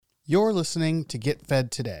You're listening to Get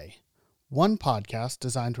Fed Today, one podcast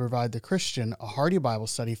designed to provide the Christian a hearty Bible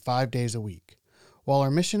study 5 days a week. While our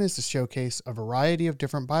mission is to showcase a variety of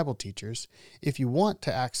different Bible teachers, if you want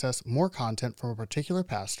to access more content from a particular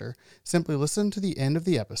pastor, simply listen to the end of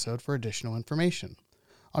the episode for additional information.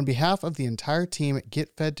 On behalf of the entire team at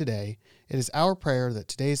Get Fed Today, it is our prayer that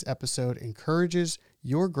today's episode encourages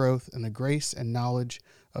your growth in the grace and knowledge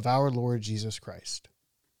of our Lord Jesus Christ.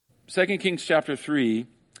 2 Kings chapter 3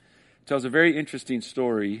 tells a very interesting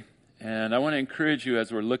story, and I want to encourage you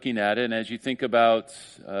as we're looking at it and as you think about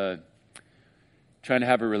trying to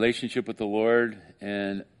have a relationship with the Lord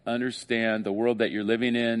and understand the world that you're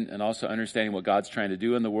living in and also understanding what God's trying to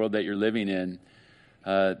do in the world that you're living in.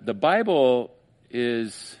 The Bible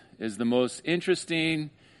is the most interesting,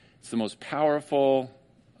 it's the most powerful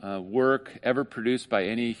work ever produced by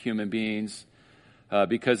any human beings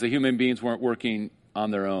because the human beings weren't working on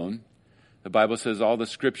their own. The Bible says all the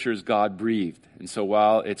scriptures God breathed. And so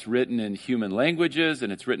while it's written in human languages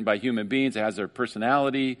and it's written by human beings, it has their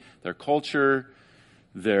personality, their culture,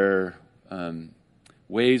 their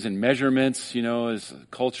ways and measurements, is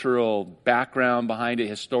cultural background behind it,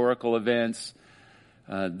 historical events.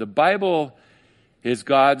 The Bible is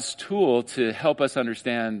God's tool to help us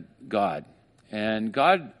understand God. And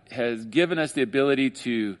God has given us the ability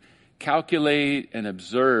to calculate and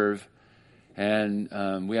observe.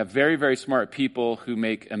 And we have very, very smart people who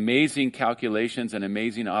make amazing calculations and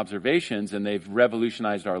amazing observations, and they've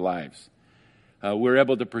revolutionized our lives. We're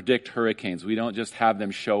able to predict hurricanes. We don't just have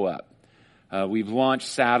them show up. We've launched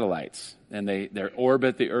satellites, and they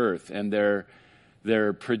orbit the Earth, and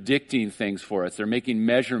they're predicting things for us. They're making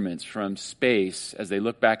measurements from space. As they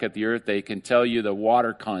look back at the Earth, they can tell you the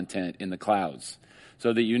water content in the clouds,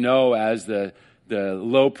 so that you know as the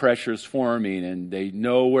low pressure is forming, and they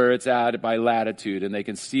know where it's at by latitude, and they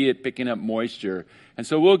can see it picking up moisture. And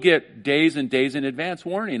so we'll get days and days in advance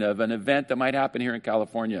warning of an event that might happen here in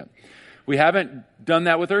California. We haven't done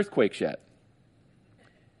that with earthquakes yet.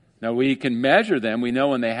 Now, we can measure them. We know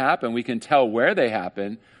when they happen. We can tell where they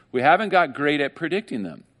happen. We haven't got great at predicting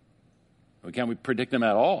them. Can't we predict them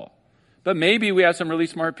at all? But maybe we have some really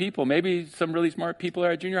smart people. Maybe some really smart people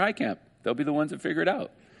are at junior high camp. They'll be the ones that figure it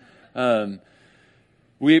out.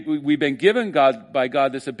 We've been given by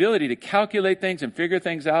God this ability to calculate things and figure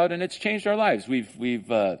things out, and it's changed our lives. We've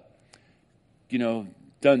done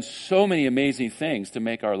so many amazing things to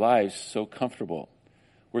make our lives so comfortable.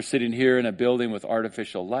 We're sitting here in a building with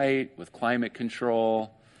artificial light, with climate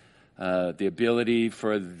control, the ability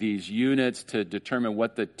for these units to determine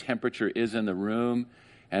what the temperature is in the room,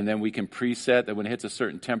 and then we can preset that when it hits a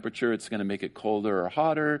certain temperature, it's going to make it colder or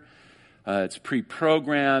hotter. It's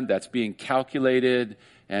pre-programmed, that's being calculated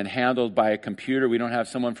and handled by a computer. We don't have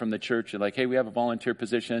someone from the church like, hey, we have a volunteer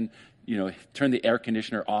position, turn the air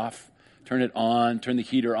conditioner off, turn it on, turn the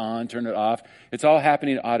heater on, turn it off. It's all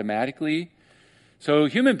happening automatically. So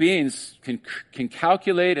human beings can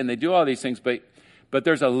calculate and they do all these things, but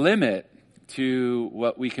there's a limit to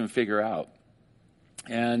what we can figure out.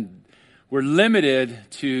 And we're limited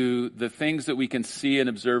to the things that we can see and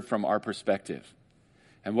observe from our perspective.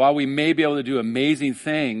 And while we may be able to do amazing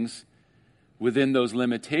things within those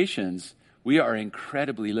limitations, we are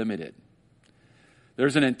incredibly limited.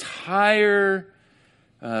 There's an entire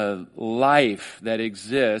life that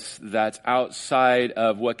exists that's outside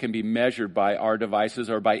of what can be measured by our devices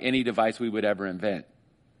or by any device we would ever invent.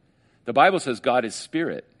 The Bible says God is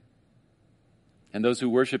spirit, and those who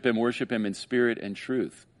worship him in spirit and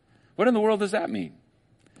truth. What in the world does that mean?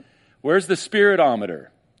 Where's the spiritometer?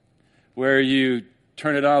 Where you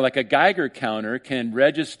turn it on, like a Geiger counter can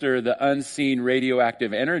register the unseen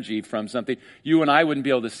radioactive energy from something. You and I wouldn't be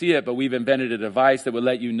able to see it, but we've invented a device that would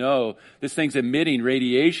let you know this thing's emitting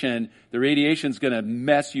radiation. The radiation's going to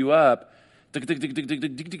mess you up. And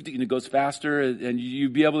it goes faster, and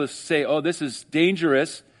you'd be able to say, oh, this is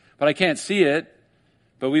dangerous, but I can't see it.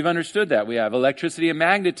 But we've understood that. We have electricity and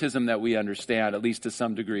magnetism that we understand, at least to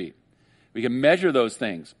some degree. We can measure those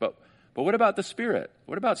things, But what about the spirit?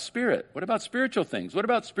 What about spirit? What about spiritual things? What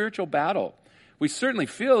about spiritual battle? We certainly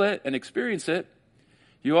feel it and experience it.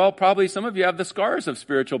 Some of you have the scars of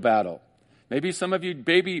spiritual battle. Maybe some of you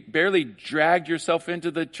barely dragged yourself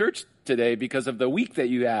into the church today because of the week that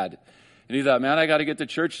you had. And you thought, man, I got to get to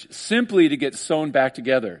church simply to get sewn back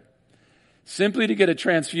together. Simply to get a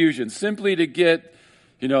transfusion. Simply to get,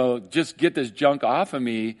 just get this junk off of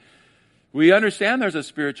me. We understand there's a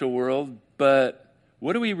spiritual world, but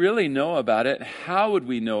what do we really know about it? How would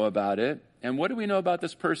we know about it? And what do we know about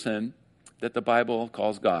this person that the Bible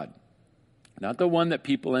calls God? Not the one that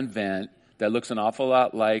people invent that looks an awful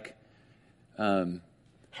lot like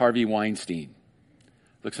Harvey Weinstein.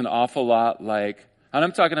 Looks an awful lot like, and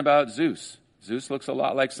I'm talking about Zeus. Zeus looks a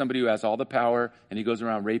lot like somebody who has all the power and he goes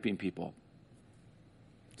around raping people.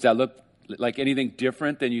 Does that look like anything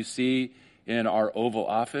different than you see in our Oval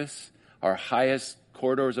Office, our highest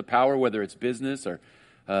corridors of power, whether it's business or,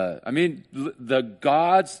 the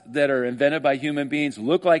gods that are invented by human beings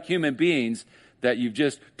look like human beings that you've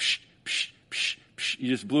just, you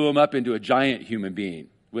just blew them up into a giant human being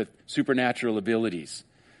with supernatural abilities.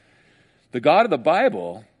 The God of the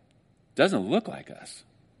Bible doesn't look like us.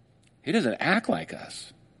 He doesn't act like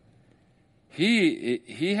us.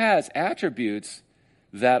 He has attributes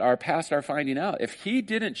that are past our finding out. If he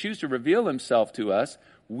didn't choose to reveal himself to us,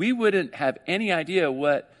 we wouldn't have any idea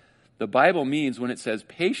what the Bible means when it says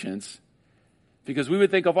patience, because we would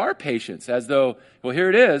think of our patience as though, well, here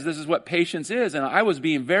it is. This is what patience is, and I was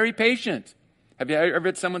being very patient. Have you ever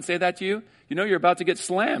heard someone say that to you? You know you're about to get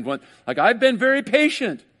slammed. Like, I've been very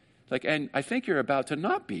patient. Like, and I think you're about to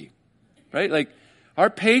not be, right? Like, our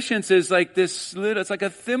patience is like this little, it's like a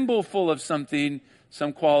thimble full of something,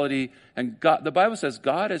 some quality. And God, the Bible says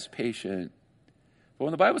God is patient. But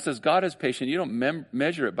when the Bible says God is patient, you don't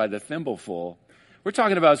measure it by the thimbleful. We're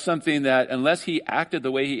talking about something that unless he acted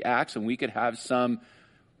the way he acts and we could have some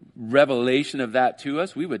revelation of that to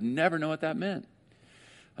us, we would never know what that meant.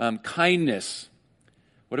 Kindness.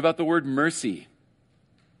 What about the word mercy?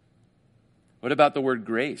 What about the word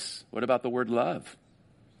grace? What about the word love?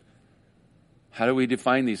 How do we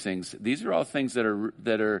define these things? These are all things that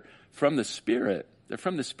are from the Spirit. They're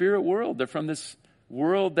from the spirit world. They're from this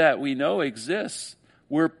world that we know exists.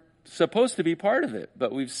 We're supposed to be part of it,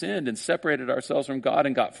 but we've sinned and separated ourselves from God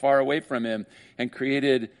and got far away from him and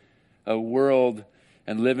created a world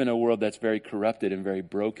and live in a world that's very corrupted and very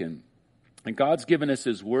broken. And God's given us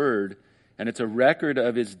his word, and it's a record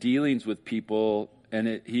of his dealings with people,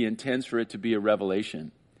 and he intends for it to be a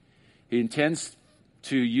revelation. He intends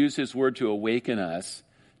to use his word to awaken us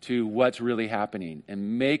to what's really happening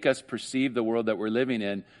and make us perceive the world that we're living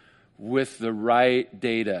in with the right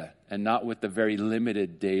data and not with the very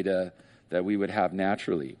limited data that we would have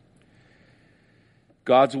naturally.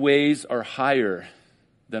 God's ways are higher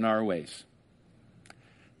than our ways.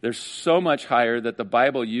 They're so much higher that the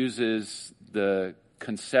Bible uses the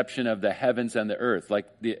conception of the heavens and the earth, like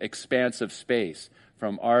the expanse of space.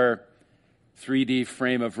 From our 3D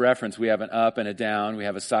frame of reference, we have an up and a down, we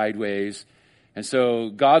have a sideways. And so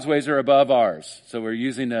God's ways are above ours. So we're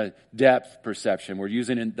using a depth perception. We're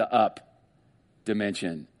using the up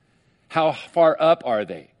dimension. How far up are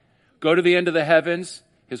they? Go to the end of the heavens,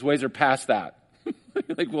 his ways are past that.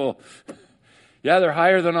 You're like, well, yeah, they're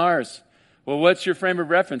higher than ours. Well, what's your frame of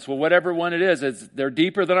reference? Well, whatever one it is, they're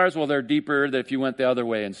deeper than ours. Well, they're deeper than if you went the other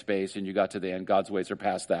way in space and you got to the end. God's ways are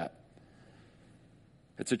past that.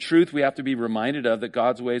 It's a truth we have to be reminded of, that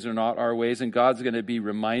God's ways are not our ways, and God's going to be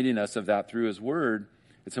reminding us of that through his word.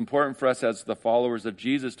 It's important for us as the followers of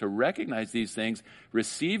Jesus to recognize these things,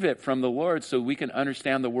 receive it from the Lord so we can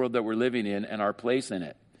understand the world that we're living in and our place in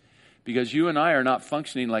it. Because you and I are not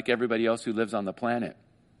functioning like everybody else who lives on the planet.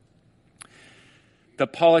 The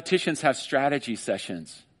politicians have strategy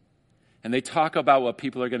sessions, and they talk about what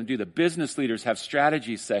people are going to do. The business leaders have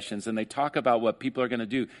strategy sessions, and they talk about what people are going to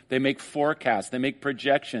do. They make forecasts. They make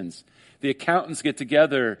projections. The accountants get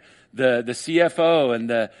together, the CFO and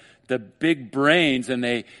the big brains, and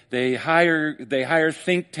they hire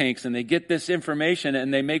think tanks, and they get this information,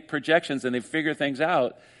 and they make projections, and they figure things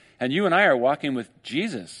out. And you and I are walking with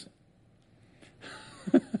Jesus.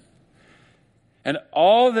 And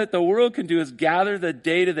all that the world can do is gather the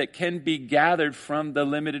data that can be gathered from the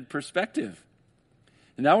limited perspective.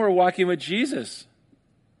 And now we're walking with Jesus.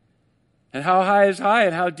 And how high is high,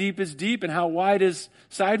 and how deep is deep, and how wide is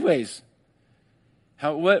sideways.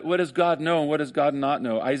 What does God know, and what does God not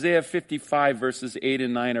know? Isaiah 55 verses 8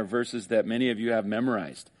 and 9 are verses that many of you have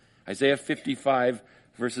memorized. Isaiah 55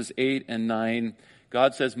 verses 8 and 9,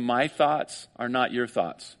 God says, my thoughts are not your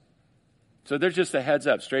thoughts. So there's just a heads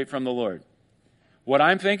up straight from the Lord. What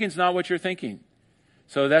I'm thinking is not what you're thinking.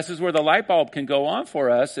 So this is where the light bulb can go on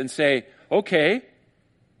for us and say, okay,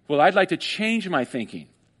 well, I'd like to change my thinking.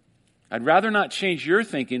 I'd rather not change your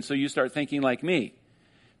thinking so you start thinking like me,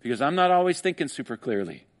 because I'm not always thinking super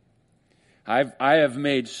clearly. I have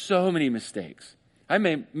made so many mistakes. I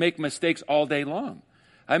may make mistakes all day long.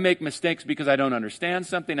 I make mistakes because I don't understand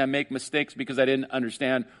something. I make mistakes because I didn't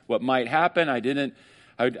understand what might happen.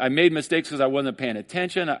 I made mistakes because I wasn't paying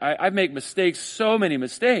attention. I make mistakes, so many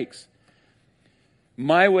mistakes.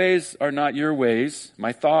 My ways are not your ways.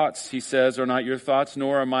 My thoughts, he says, are not your thoughts,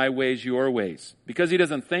 nor are my ways your ways. Because he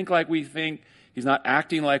doesn't think like we think, he's not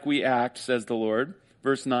acting like we act, says the Lord.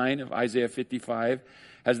 Verse 9 of Isaiah 55.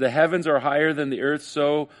 As the heavens are higher than the earth,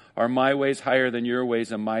 so are my ways higher than your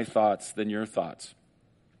ways and my thoughts than your thoughts.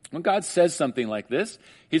 When God says something like this,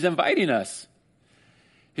 he's inviting us.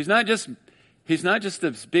 He's not just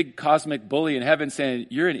this big cosmic bully in heaven saying,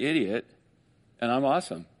 you're an idiot and I'm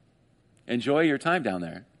awesome. Enjoy your time down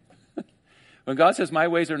there. When God says, my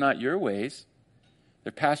ways are not your ways,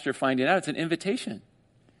 they're past your finding out. It's an invitation.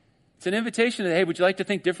 It's an invitation that, hey, would you like to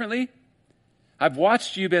think differently? I've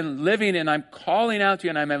watched you been living and I'm calling out to you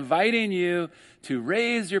and I'm inviting you to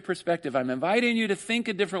raise your perspective. I'm inviting you to think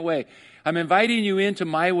a different way. I'm inviting you into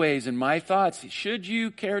my ways and my thoughts. Should you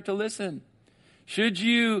care to listen? Should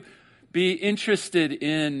you be interested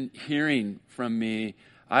in hearing from me?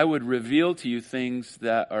 I would reveal to you things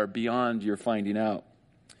that are beyond your finding out.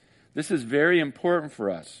 This is very important for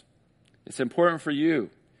us. It's important for you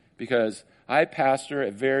because I pastor a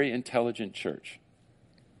very intelligent church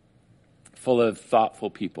full of thoughtful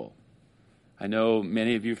people. I know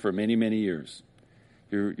many of you for many, many years.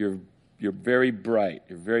 You're very bright.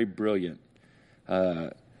 You're very brilliant.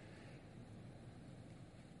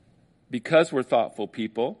 Because we're thoughtful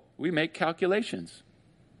people, we make calculations.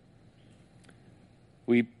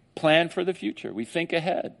 We plan for the future. We think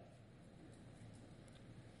ahead.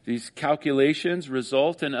 These calculations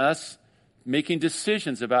result in us making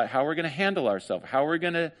decisions about how we're going to handle ourselves, how we're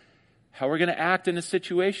going to act in a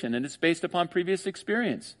situation, and it's based upon previous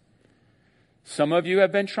experience. Some of you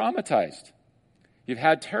have been traumatized. You've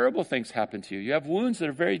had terrible things happen to you. You have wounds that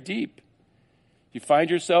are very deep. You find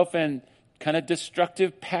yourself in kind of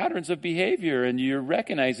destructive patterns of behavior, and you're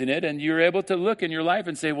recognizing it, and you're able to look in your life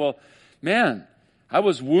and say, well, man, I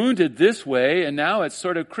was wounded this way, and now it's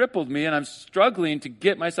sort of crippled me, and I'm struggling to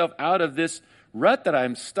get myself out of this rut that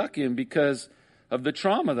I'm stuck in because of the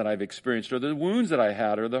trauma that I've experienced, or the wounds that I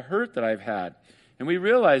had, or the hurt that I've had. And we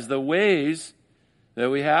realize the ways that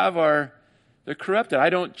we have they're corrupted. I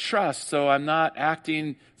don't trust, so I'm not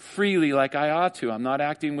acting freely like I ought to. I'm not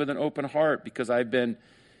acting with an open heart because I've been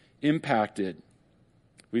impacted.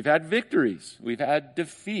 We've had victories. We've had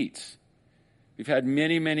defeats. We've had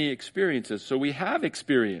many, many experiences. So we have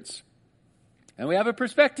experience. And we have a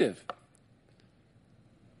perspective.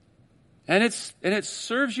 And it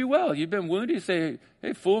serves you well. You've been wounded. You say,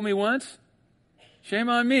 hey, fool me once, shame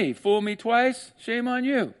on me. Fool me twice, shame on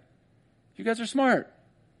you. You guys are smart.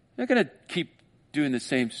 You're not going to keep doing the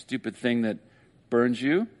same stupid thing that burns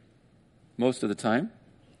you most of the time.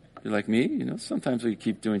 You're like me, sometimes we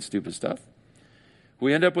keep doing stupid stuff.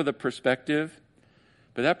 We end up with a perspective,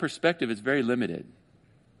 but that perspective is very limited.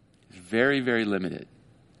 It's very, very limited.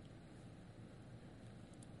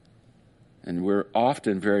 And we're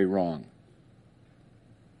often very wrong.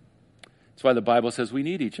 That's why the Bible says we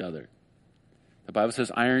need each other. The Bible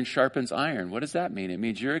says iron sharpens iron. What does that mean? It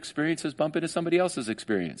means your experiences bump into somebody else's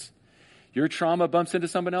experience. Your trauma bumps into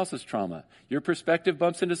someone else's trauma. Your perspective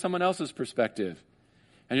bumps into someone else's perspective.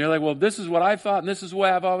 And you're like, well, this is what I thought, and this is the way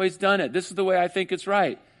I've always done it. This is the way I think it's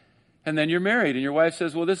right. And then you're married, and your wife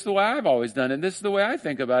says, well, this is the way I've always done it, and this is the way I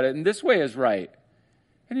think about it, and this way is right.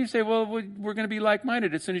 And you say, well, we're going to be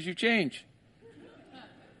like-minded as soon as you change.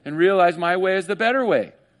 And realize my way is the better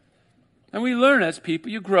way. And we learn as people.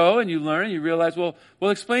 You grow, and you learn, and you realize, well,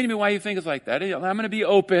 explain to me why you think it's like that. I'm going to be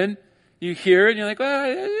open. You hear it, and you're like,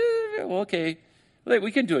 well, okay.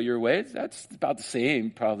 We can do it your way. That's about the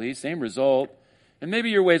same, probably, same result. And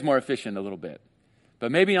maybe your way is more efficient a little bit.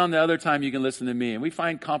 But maybe on the other time you can listen to me. And we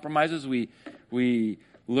find compromises. We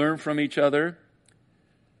learn from each other.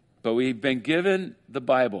 But we've been given the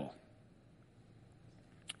Bible.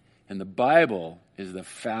 And the Bible is the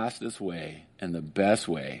fastest way and the best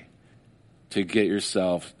way to get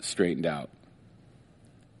yourself straightened out.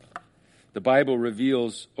 The Bible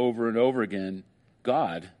reveals over and over again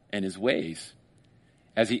God and his ways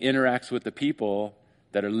as he interacts with the people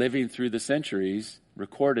that are living through the centuries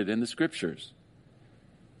recorded in the scriptures.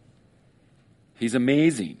 He's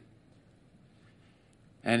amazing.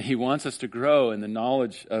 And he wants us to grow in the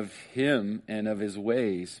knowledge of him and of his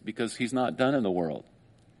ways because he's not done in the world.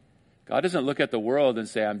 God doesn't look at the world and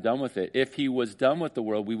say, I'm done with it. If he was done with the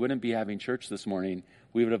world, we wouldn't be having church this morning.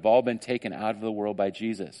 We would have all been taken out of the world by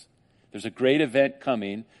Jesus. There's a great event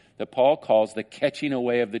coming that Paul calls the catching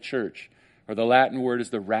away of the church, or the Latin word is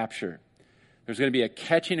the rapture. There's going to be a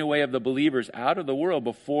catching away of the believers out of the world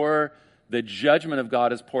before the judgment of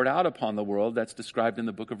God is poured out upon the world that's described in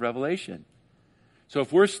the book of Revelation. So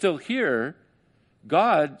if we're still here,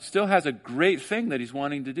 God still has a great thing that he's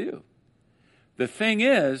wanting to do. The thing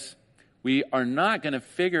is, we are not going to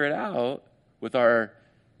figure it out with our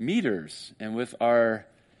meters and with our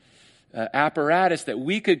apparatus that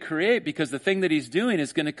we could create, because the thing that he's doing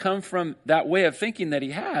is going to come from that way of thinking that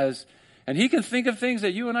he has, And he can think of things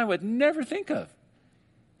that you and I would never think of.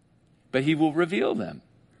 But he will reveal them.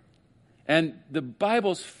 And the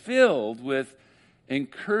Bible's filled with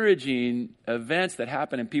encouraging events that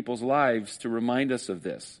happen in people's lives to remind us of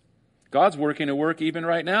this. God's working a work even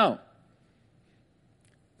right now.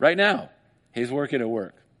 Right now, he's working a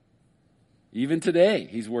work. Even today,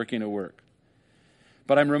 he's working a work.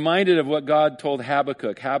 But I'm reminded of what God told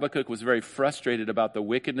Habakkuk. Habakkuk was very frustrated about the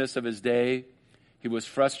wickedness of his day. He was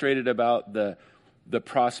frustrated about the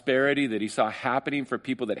prosperity that he saw happening for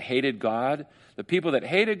people that hated God. The people that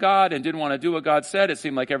hated God and didn't want to do what God said, it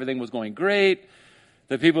seemed like everything was going great.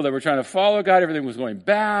 The people that were trying to follow God, everything was going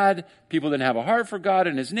bad. People didn't have a heart for God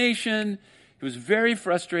and his nation. He was very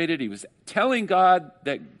frustrated. He was telling God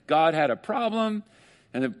that God had a problem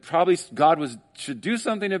and that probably God should do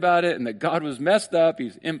something about it and that God was messed up.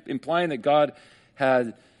 He's implying that God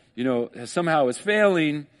somehow was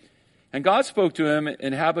failing. And God spoke to him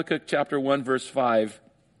in Habakkuk chapter 1, verse 5.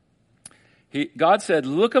 God said,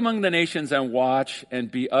 "Look among the nations and watch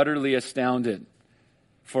and be utterly astounded.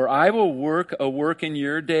 For I will work a work in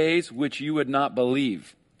your days which you would not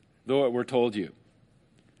believe, though it were told you."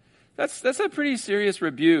 That's a pretty serious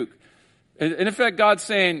rebuke. In effect, God's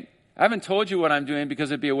saying, I haven't told you what I'm doing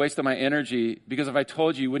because it'd be a waste of my energy, because if I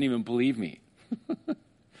told you, you wouldn't even believe me.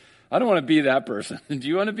 I don't want to be that person. Do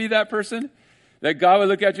you want to be that person? That God would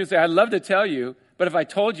look at you and say, I'd love to tell you, but if I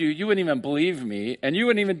told you, you wouldn't even believe me, and you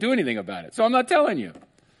wouldn't even do anything about it. So I'm not telling you.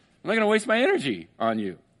 I'm not going to waste my energy on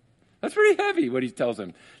you. That's pretty heavy, what he tells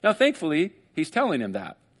him. Now, thankfully, he's telling him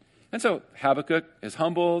that. And so Habakkuk is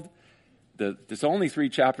humbled. This only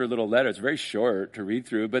 3-chapter little letter. It's very short to read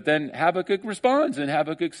through. But then Habakkuk responds, and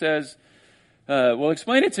Habakkuk says, well,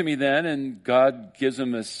 explain it to me then. And God gives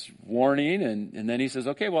him this warning, and then he says,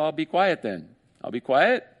 okay, well, I'll be quiet then. I'll be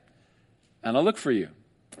quiet, and I'll look for you.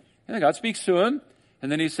 And then God speaks to him,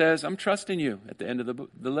 and then he says, I'm trusting you at the end of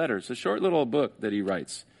the letter. It's a short little book that he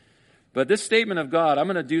writes. But this statement of God, I'm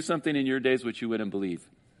going to do something in your days which you wouldn't believe.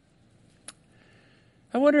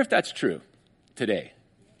 I wonder if that's true today.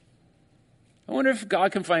 I wonder if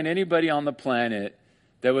God can find anybody on the planet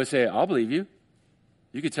that would say, I'll believe you.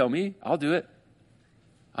 You could tell me, I'll do it.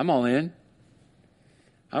 I'm all in.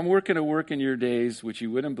 I'm working a work in your days which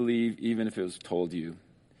you wouldn't believe even if it was told you.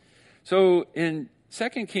 So in 2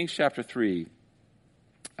 Kings chapter 3,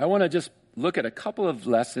 I want to just look at a couple of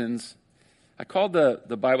lessons. I called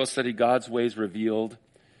the Bible study God's Ways Revealed,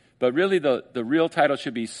 but really the real title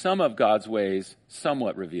should be Some of God's Ways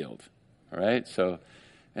Somewhat Revealed. All right? So,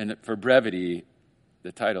 and for brevity,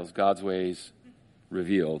 the title is God's Ways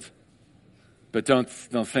Revealed. But don't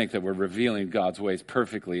think that we're revealing God's ways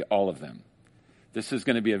perfectly, all of them. This is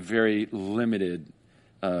going to be a very limited,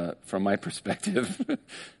 from my perspective,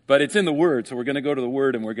 but it's in the Word. So we're going to go to the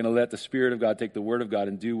Word, and we're going to let the Spirit of God take the Word of God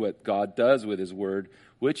and do what God does with His Word,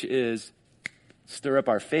 which is stir up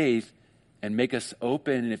our faith and make us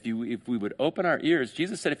open. And if we would open our ears,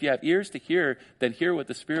 Jesus said, if you have ears to hear, then hear what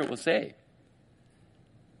the Spirit will say.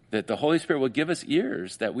 That the Holy Spirit will give us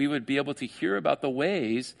ears, that we would be able to hear about the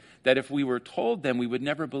ways that if we were told them, we would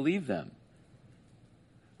never believe them.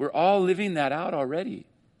 We're all living that out already.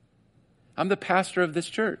 I'm the pastor of this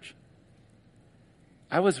church.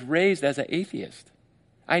 I was raised as an atheist.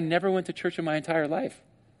 I never went to church in my entire life.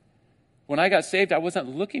 When I got saved, I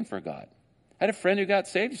wasn't looking for God. I had a friend who got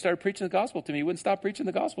saved. He started preaching the gospel to me. He wouldn't stop preaching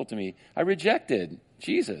the gospel to me. I rejected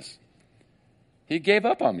Jesus. He gave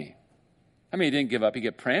up on me. I mean, he didn't give up. He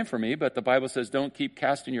kept praying for me, but the Bible says don't keep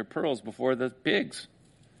casting your pearls before the pigs.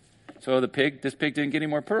 So this pig didn't get any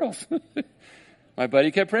more pearls. My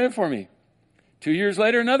buddy kept praying for me. 2 years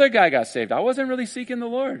later, another guy got saved. I wasn't really seeking the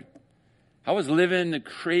Lord. I was living a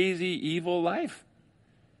crazy, evil life.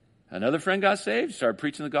 Another friend got saved, started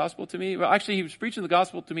preaching the gospel to me. Well, actually, he was preaching the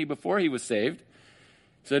gospel to me before he was saved.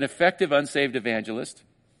 He's an effective, unsaved evangelist.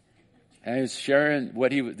 And he was sharing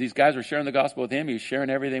these guys were sharing the gospel with him. He was sharing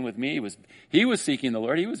everything with me. He was seeking the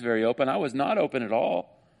Lord. He was very open. I was not open at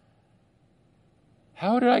all.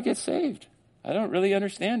 How did I get saved? I don't really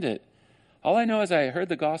understand it. All I know is I heard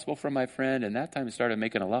the gospel from my friend, and that time it started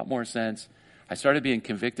making a lot more sense. I started being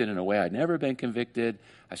convicted in a way I'd never been convicted.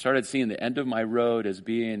 I started seeing the end of my road as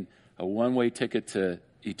being a one-way ticket to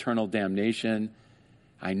eternal damnation.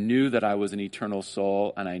 I knew that I was an eternal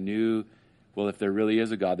soul, and I knew, well, if there really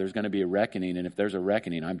is a God, there's going to be a reckoning, and if there's a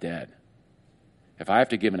reckoning, I'm dead. If I have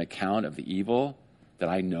to give an account of the evil that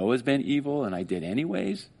I know has been evil and I did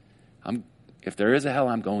anyways, if there is a hell,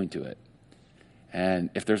 I'm going to it. And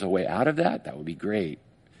if there's a way out of that, that would be great.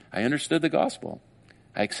 I understood the gospel.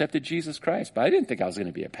 I accepted Jesus Christ, but I didn't think I was going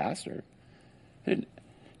to be a pastor.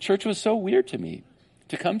 Church was so weird to me.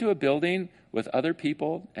 To come to a building with other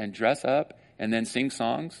people and dress up and then sing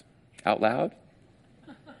songs out loud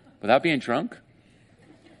without being drunk?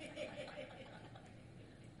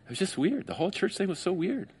 It was just weird. The whole church thing was so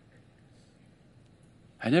weird.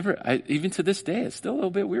 Even to this day, it's still a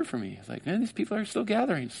little bit weird for me. It's like, man, these people are still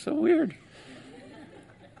gathering. It's so weird.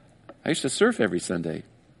 I used to surf every Sunday.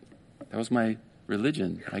 That was my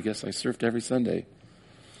religion. I guess I surfed every Sunday.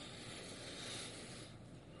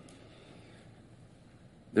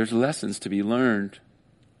 There's lessons to be learned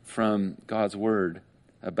from God's word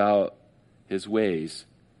about his ways.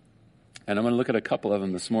 And I'm going to look at a couple of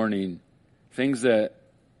them this morning. Things that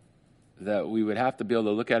we would have to be able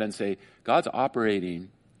to look at and say, God's operating,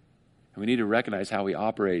 and we need to recognize how he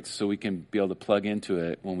operates so we can be able to plug into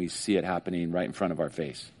it when we see it happening right in front of our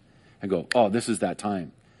face. And go, oh, this is that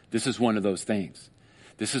time. This is one of those things.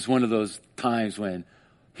 This is one of those times when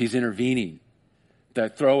he's intervening.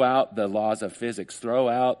 That throw out the laws of physics, throw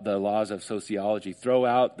out the laws of sociology, throw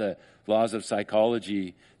out the laws of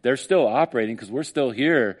psychology. They're still operating because we're still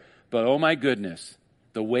here. But oh my goodness,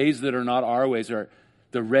 the ways that are not our ways are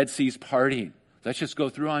the Red Sea's parting. Let's just go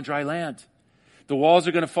through on dry land. The walls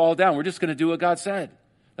are going to fall down. We're just going to do what God said.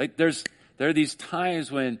 Like there are these times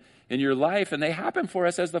when in your life, and they happen for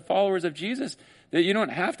us as the followers of Jesus, that you don't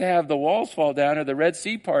have to have the walls fall down or the Red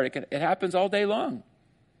Sea part. It happens all day long.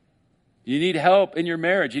 You need help in your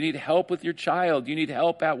marriage. You need help with your child. You need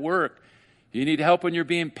help at work. You need help when you're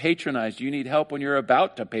being patronized. You need help when you're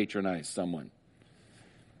about to patronize someone.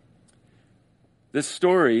 This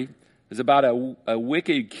story is about a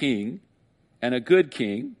wicked king and a good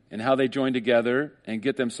king and how they join together and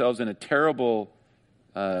get themselves in a terrible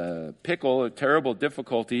pickle, a terrible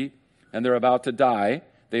difficulty, and they're about to die.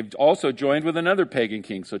 They've also joined with another pagan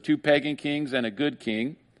king. So 2 pagan kings and a good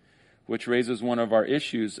king, which raises one of our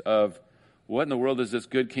issues of what in the world is this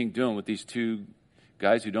good king doing with these 2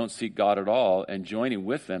 guys who don't seek God at all and joining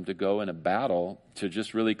with them to go in a battle to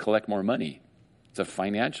just really collect more money. It's a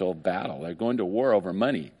financial battle. They're going to war over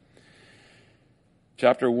money.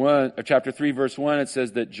 Chapter 3, verse 1, it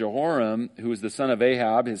says that Jehoram, who is the son of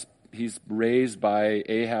Ahab, he's raised by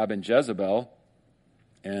Ahab and Jezebel,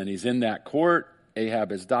 and he's in that court.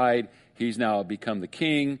 Ahab has died. He's now become the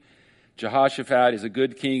king. Jehoshaphat is a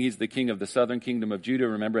good king. He's the king of the southern kingdom of Judah.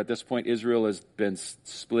 Remember, at this point, Israel has been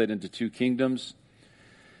split into 2 kingdoms.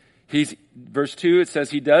 Verse 2, it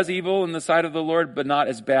says, he does evil in the sight of the Lord, but not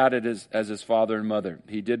as bad as his father and mother.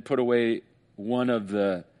 He did put away one of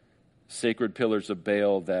the sacred pillars of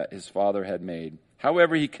Baal that his father had made.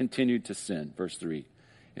 However, he continued to sin, verse 3,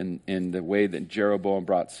 in the way that Jeroboam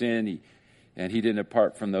brought sin, and he didn't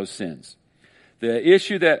depart from those sins. The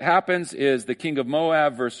issue that happens is the king of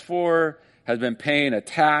Moab, verse 4, has been paying a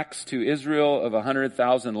tax to Israel of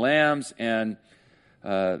 100,000 lambs and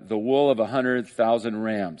the wool of 100,000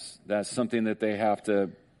 rams. That's something that they have to,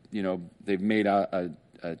 they've made a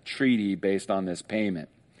treaty based on this payment.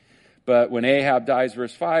 But when Ahab dies,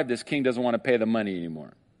 verse 5, this king doesn't want to pay the money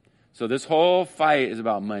anymore. So this whole fight is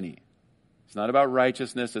about money. It's not about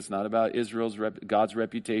righteousness. It's not about God's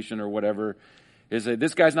reputation or whatever.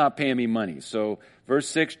 This guy's not paying me money. So verse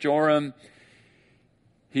 6, Joram,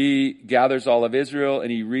 he gathers all of Israel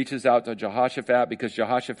and he reaches out to Jehoshaphat because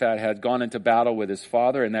Jehoshaphat had gone into battle with his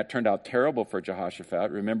father, and that turned out terrible for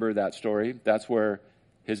Jehoshaphat. Remember that story? That's where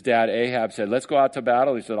his dad Ahab said, let's go out to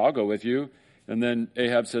battle. He said, I'll go with you. And then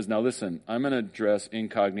Ahab says, now listen, I'm going to dress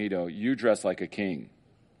incognito. You dress like a king.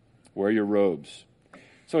 Wear your robes.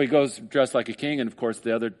 So he goes dressed like a king, and of course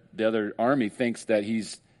the other army thinks that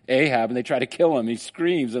he's Ahab, and they try to kill him. He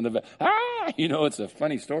screams, and it's a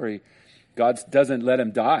funny story. God doesn't let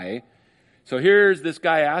him die. So here's this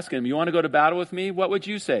guy asking him, you want to go to battle with me? What would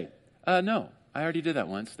you say? No, I already did that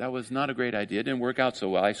once. That was not a great idea. It didn't work out so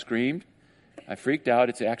well. I screamed. I freaked out.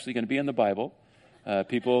 It's actually going to be in the Bible.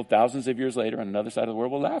 People thousands of years later on another side of the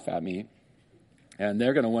world will laugh at me. And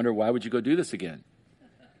they're going to wonder, why would you go do this again?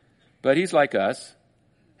 But he's like us.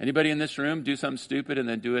 Anybody in this room do something stupid and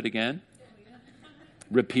then do it again?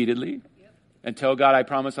 Repeatedly? And tell God, I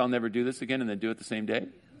promise I'll never do this again, and then do it the same day?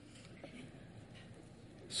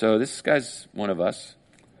 So this guy's one of us.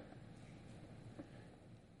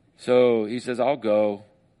 So he says, I'll go.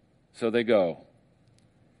 So they go.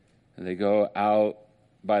 And they go out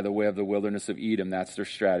by the way of the wilderness of Edom. That's their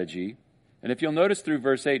strategy. And if you'll notice through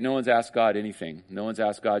verse 8, no one's asked God anything. No one's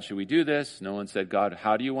asked God, should we do this? No one said, God,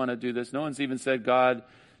 how do you want to do this? No one's even said, God,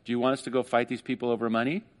 do you want us to go fight these people over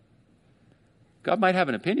money? God might have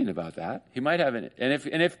an opinion about that. He might have and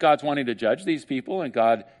if God's wanting to judge these people and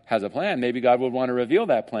God has a plan, maybe God would want to reveal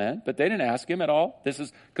that plan, but they didn't ask him at all. This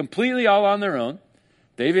is completely all on their own.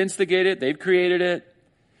 They've instigated, they've created it,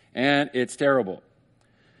 and it's terrible.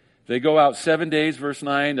 They go out 7 days, verse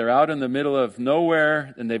 9. They're out in the middle of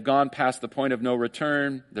nowhere, and they've gone past the point of no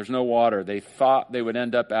return. There's no water. They thought they would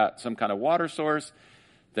end up at some kind of water source.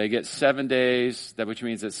 They get 7 days, which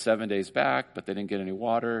means it's 7 days back, but they didn't get any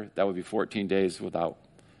water. That would be 14 days without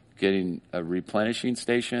getting a replenishing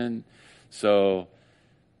station. So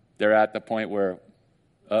they're at the point where,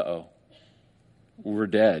 we're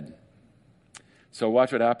dead. So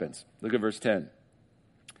watch what happens. Look at verse 10.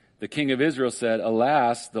 The king of Israel said,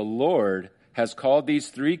 "Alas, the Lord has called these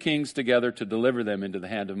 3 kings together to deliver them into the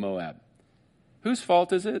hand of Moab." Whose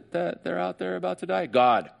fault is it that they're out there about to die?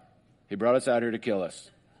 God. He brought us out here to kill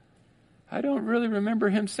us. I don't really remember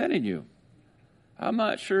him sending you. I'm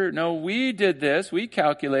not sure. No, we did this. We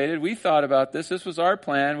calculated. We thought about this. This was our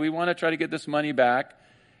plan. We want to try to get this money back.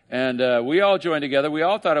 And we all joined together. We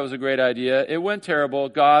all thought it was a great idea. It went terrible.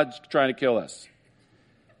 God's trying to kill us.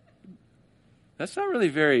 That's not really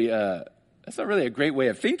a great way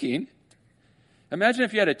of thinking. Imagine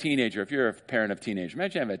if you had a teenager, if you're a parent of teenagers,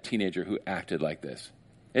 imagine having a teenager who acted like this.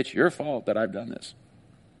 It's your fault that I've done this.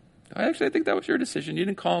 I think that was your decision. You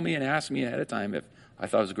didn't call me and ask me ahead of time if I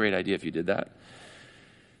thought it was a great idea if you did that.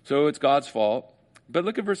 So it's God's fault. But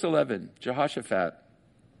look at verse 11. Jehoshaphat,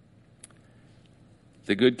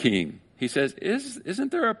 the good king, he says,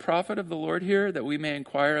 isn't there a prophet of the Lord here that we may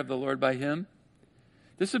inquire of the Lord by him?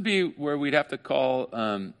 This would be where we'd have to call,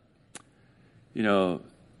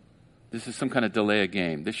 this is some kind of delay a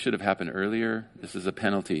game. This should have happened earlier. This is a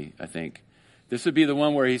penalty, I think. This would be the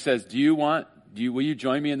one where he says, will you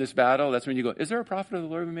join me in this battle? That's when you go, is there a prophet of the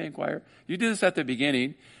Lord we may inquire? You do this at the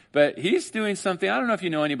beginning, but he's doing something. I don't know if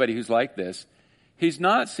you know anybody who's like this. He's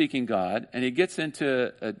not seeking God, and he gets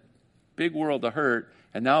into a big world of hurt,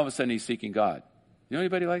 and now all of a sudden he's seeking God. You know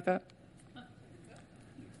anybody like that?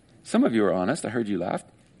 Some of you are honest. I heard you laugh.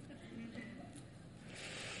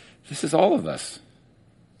 This is all of us.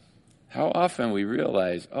 How often we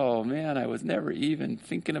realize, oh man, I was never even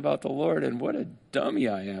thinking about the Lord, and what a dummy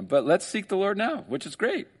I am. But let's seek the Lord now, which is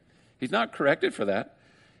great. He's not corrected for that.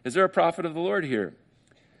 Is there a prophet of the Lord here?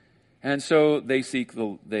 And so they say,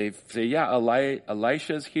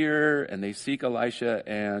 Elisha's here, and they seek Elisha,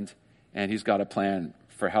 and he's got a plan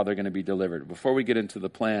for how they're going to be delivered. Before we get into the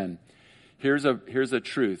plan, here's a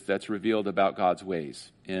truth that's revealed about God's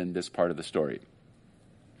ways in this part of the story.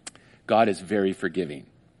 God is very forgiving.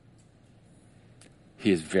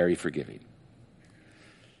 He is very forgiving.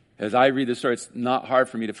 As I read the story, it's not hard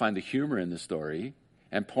for me to find the humor in the story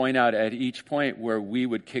and point out at each point where we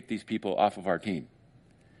would kick these people off of our team.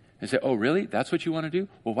 And say, oh, really? That's what you want to do?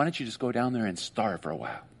 Well, why don't you just go down there and starve for a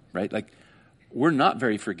while, right? Like, we're not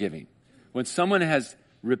very forgiving. When someone has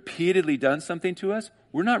repeatedly done something to us,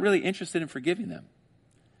 we're not really interested in forgiving them.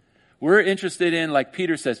 We're interested in, like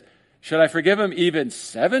Peter says, should I forgive him even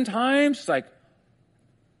 7 times? It's like,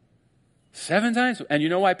 7 times? And you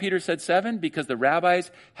know why Peter said 7? Because the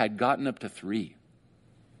rabbis had gotten up to 3.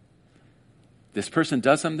 This person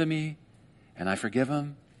does something to me, and I forgive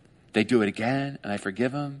him. They do it again, and I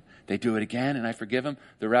forgive him. They do it again, and I forgive him.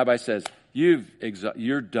 The rabbi says,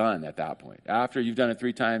 you're done at that point. After you've done it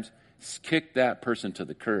 3 times, kick that person to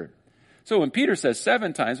the curb. So when Peter says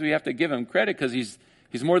 7 times, we have to give him credit because he's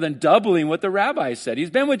more than doubling what the rabbi said. He's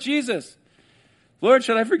been with Jesus. Lord,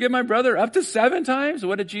 should I forgive my brother up to 7 times?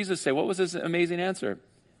 What did Jesus say? What was his amazing answer?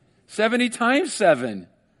 70 times 7,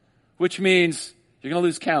 which means you're going to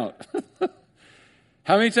lose count.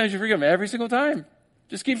 How many times you forgive him? Every single time.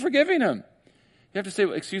 Just keep forgiving him. You have to say,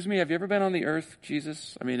 well, excuse me, have you ever been on the earth,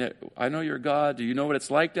 Jesus? I mean, I know you're God. Do you know what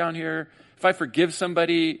it's like down here? If I forgive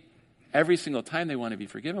somebody every single time they want to be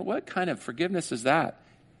forgiven, what kind of forgiveness is that?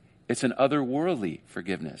 It's an otherworldly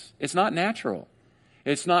forgiveness. It's not natural.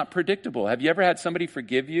 It's not predictable. Have you ever had somebody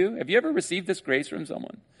forgive you? Have you ever received this grace from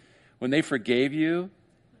someone? When they forgave you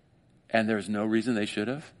and there's no reason they should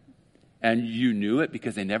have, and you knew it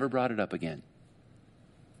because they never brought it up again.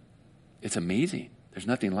 It's amazing. There's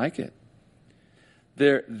nothing like it.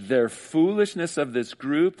 Their foolishness of this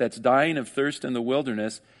group that's dying of thirst in the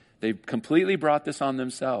wilderness, they've completely brought this on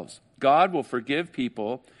themselves. God will forgive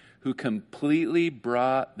people who completely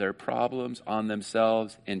brought their problems on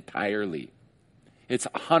themselves entirely. It's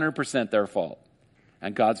 100% their fault.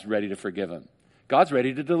 And God's ready to forgive them. God's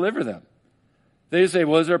ready to deliver them. They say,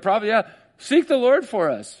 well, is there a problem? Yeah, seek the Lord for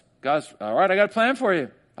us. God's, all right, I got a plan for you.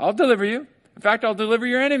 I'll deliver you. In fact, I'll deliver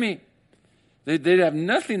your enemy. They have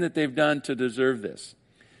nothing that they've done to deserve this.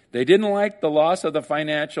 They didn't like the loss of the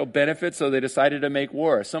financial benefits, so they decided to make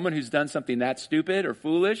war. Someone who's done something that stupid or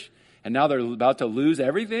foolish, and now they're about to lose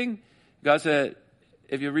everything, God said,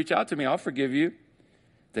 if you reach out to me, I'll forgive you.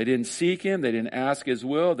 They didn't seek him. They didn't ask his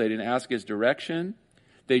will. They didn't ask his direction.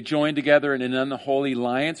 They joined together in an unholy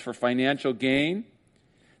alliance for financial gain.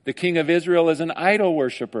 The king of Israel is an idol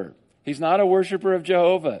worshiper. He's not a worshiper of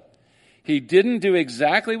Jehovah. He didn't do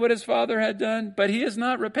exactly what his father had done, but he is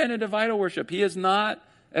not repentant of idol worship. He is not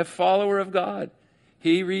a follower of God.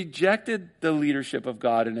 He rejected the leadership of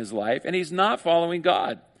God in his life, and he's not following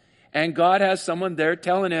God. And God has someone there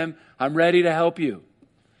telling him, I'm ready to help you.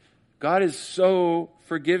 God is so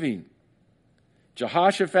forgiving.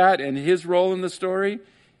 Jehoshaphat and his role in the story,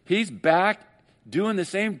 he's back doing the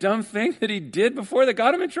same dumb thing that he did before that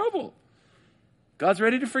got him in trouble. God's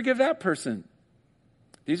ready to forgive that person.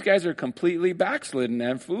 These guys are completely backslidden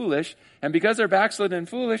and foolish, and because they're backslidden and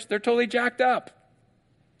foolish, they're totally jacked up.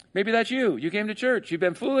 Maybe that's you. You came to church. You've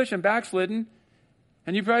been foolish and backslidden,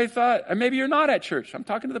 and you probably thought, or maybe you're not at church. I'm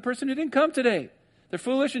talking to the person who didn't come today. They're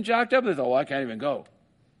foolish and jacked up. They thought, well, I can't even go.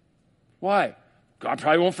 Why? God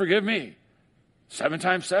probably won't forgive me. 7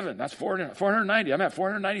 times 7, that's 490. I'm at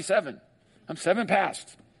 497. I'm 7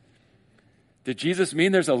 past. Did Jesus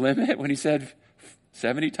mean there's a limit when he said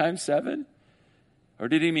 70 times 7? Or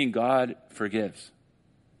did he mean God forgives?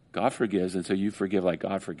 God forgives, and so you forgive like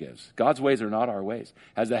God forgives. God's ways are not our ways.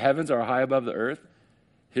 As the heavens are high above the earth,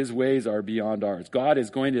 his ways are beyond ours. God is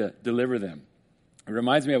going to deliver them. It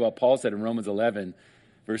reminds me of what Paul said in Romans 11,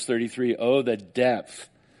 verse 33. Oh, the depth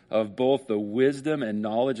of both the wisdom and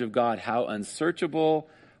knowledge of God. How unsearchable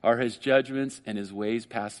are his judgments and his ways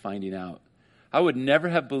past finding out. I would never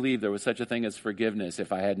have believed there was such a thing as forgiveness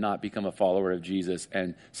if I had not become a follower of Jesus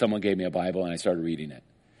and someone gave me a Bible and I started reading it.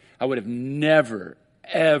 I would have never,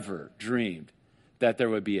 ever dreamed that there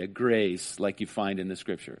would be a grace like you find in the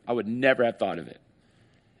Scripture. I would never have thought of it.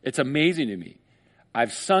 It's amazing to me.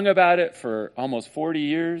 I've sung about it for almost 40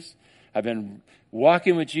 years. I've been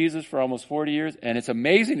walking with Jesus for almost 40 years, and it's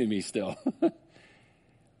amazing to me still.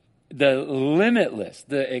 The limitless,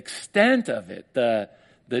 the extent of it, the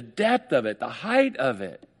depth of it, the height of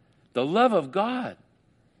it, the love of God.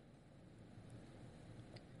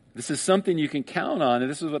 This is something you can count on, and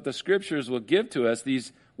this is what the Scriptures will give to us,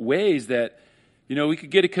 these ways that, we could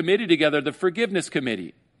get a committee together, the forgiveness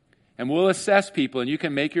committee, and we'll assess people, and you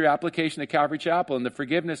can make your application to Calvary Chapel, and the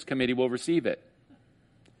forgiveness committee will receive it.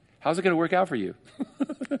 How's it going to work out for you?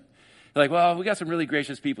 Like, well, we got some really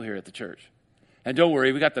gracious people here at the church. And don't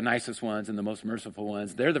worry, we got the nicest ones and the most merciful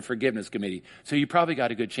ones. They're the forgiveness committee, so you probably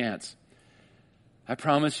got a good chance. I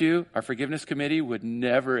promise you, our forgiveness committee would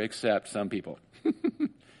never accept some people.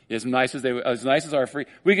 As nice as our free,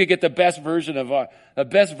 we could get the best version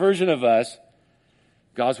of us.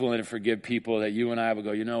 God's willing to forgive people that you and I will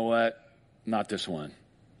go, you know what? Not this one.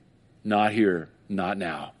 Not here. Not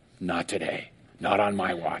now. Not today. Not on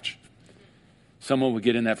my watch. Someone would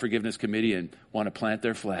get in that forgiveness committee and want to plant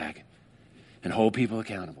their flag and hold people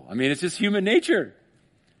accountable. I mean, it's just human nature.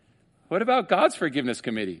 What about God's forgiveness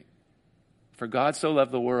committee? For God so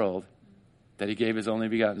loved the world that he gave his only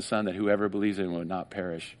begotten Son, that whoever believes in him would not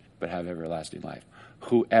perish, but have everlasting life.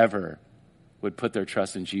 Whoever would put their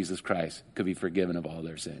trust in Jesus Christ could be forgiven of all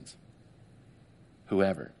their sins.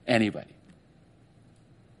 Whoever. Anybody.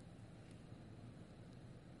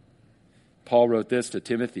 Paul wrote this to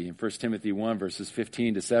Timothy in 1 Timothy 1, verses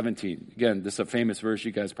 15 to 17. Again, this is a famous verse.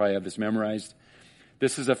 You guys probably have this memorized.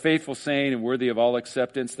 This is a faithful saying and worthy of all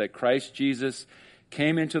acceptance, that Christ Jesus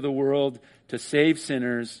came into the world to save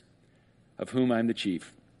sinners, of whom I'm the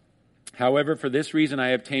chief. However, for this reason I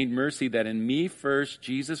obtained mercy, that in me first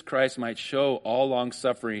Jesus Christ might show all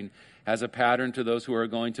long-suffering as a pattern to those who are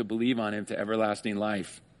going to believe on him to everlasting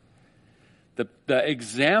life. The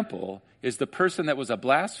example is the person that was a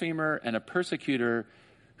blasphemer and a persecutor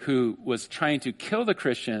who was trying to kill the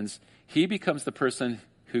Christians. He becomes the person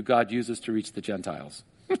who God uses to reach the Gentiles.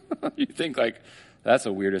 You think like, that's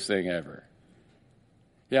the weirdest thing ever.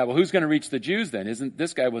 Yeah, well, who's going to reach the Jews then? Isn't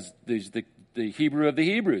this guy was the Hebrew of the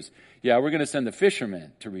Hebrews? Yeah, we're going to send the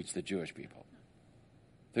fishermen to reach the Jewish people.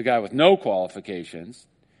 The guy with no qualifications,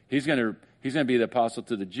 he's going to be the apostle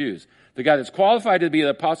to the Jews. The guy that's qualified to be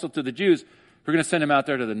the apostle to the Jews, we're going to send him out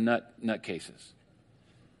there to the nut cases,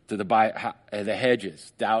 to the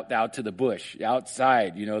hedges, out to the bush,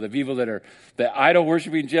 outside. The people that are the idol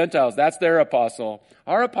worshiping Gentiles. That's their apostle.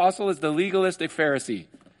 Our apostle is the legalistic Pharisee.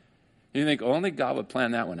 You think only God would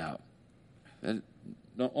plan that one out.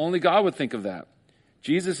 Only God would think of that.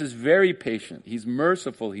 Jesus is very patient. He's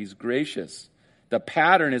merciful. He's gracious. The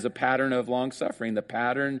pattern is a pattern of long suffering. The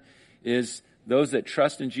pattern is those that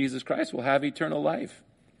trust in Jesus Christ will have eternal life.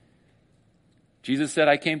 Jesus said,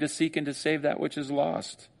 I came to seek and to save that which is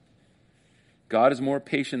lost. God is more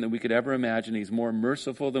patient than we could ever imagine. He's more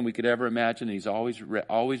merciful than we could ever imagine. He's always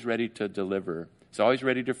ready to deliver. He's always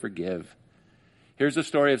ready to forgive. Here's a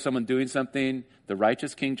story of someone doing something, the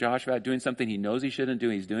righteous King Jehoshaphat doing something he knows he shouldn't do.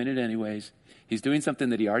 He's doing it anyways. He's doing something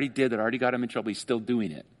that he already did that already got him in trouble. He's still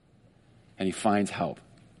doing it. And he finds help.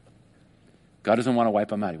 God doesn't want to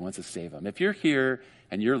wipe him out. He wants to save him. If you're here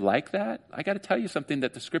and you're like that, I got to tell you something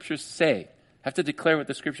that the scriptures say. I have to declare what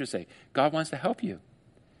the scriptures say. God wants to help you.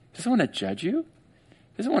 He doesn't want to judge you.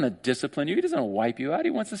 He doesn't want to discipline you. He doesn't want to wipe you out.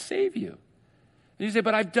 He wants to save you. And you say,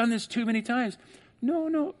 but I've done this too many times.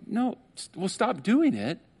 No. Well, stop doing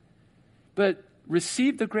it. But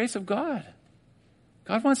receive the grace of God.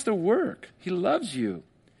 God wants to work. He loves you.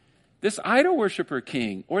 This idol worshiper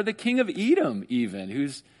king, or the king of Edom even,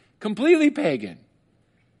 who's completely pagan.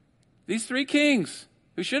 These three kings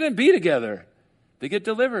who shouldn't be together, they get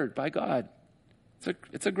delivered by God.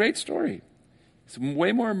 It's a great story. It's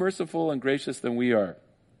way more merciful and gracious than we are.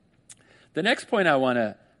 The next point I want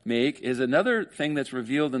to make is another thing that's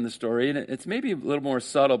revealed in the story, and it's maybe a little more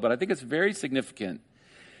subtle, but I think it's very significant.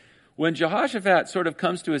 When Jehoshaphat sort of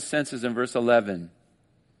comes to his senses in verse 11,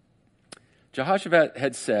 Jehoshaphat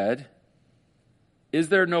had said, "Is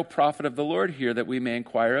there no prophet of the Lord here that we may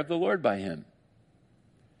inquire of the Lord by him?"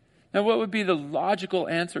 Now, what would be the logical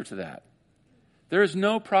answer to that? There is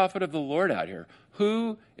no prophet of the Lord out here.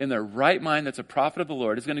 Who in their right mind that's a prophet of the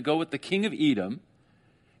Lord is going to go with the king of Edom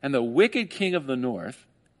and the wicked king of the north?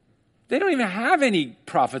 They don't even have any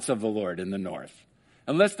prophets of the Lord in the north.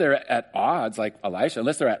 Unless they're at odds, like Elisha,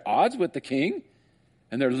 unless they're at odds with the king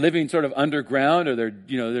and they're living sort of underground, or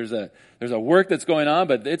there's a work that's going on,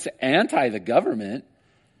 but it's anti the government.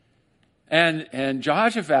 And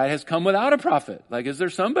Jehoshaphat has come without a prophet. Like, is there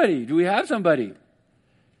somebody? Do we have somebody?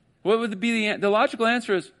 What would be the logical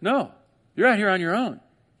answer is, no, you're out here on your own.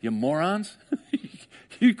 You morons.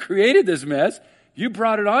 You created this mess. You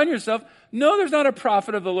brought it on yourself. No, there's not a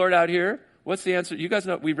prophet of the Lord out here. What's the answer? You guys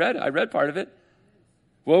know, I read part of it.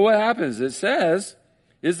 Well, what happens? It says,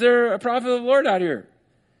 is there a prophet of the Lord out here?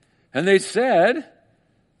 And they said,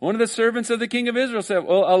 one of the servants of the king of Israel said,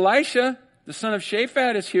 well, Elisha, the son of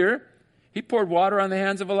Shaphat, is here. He poured water on the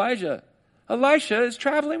hands of Elijah. Elisha is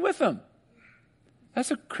traveling with them.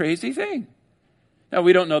 That's a crazy thing. Now,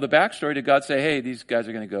 we don't know the backstory. Did God say, hey, these guys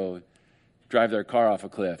are going to go drive their car off a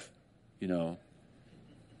cliff?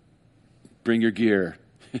 Bring your gear.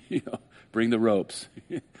 Bring the ropes.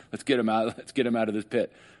 Let's get them out. Let's get them out of this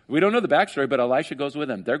pit. We don't know the backstory, but Elisha goes with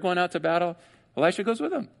them. They're going out to battle. Elisha goes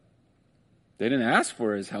with them. They didn't ask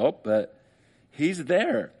for his help, but he's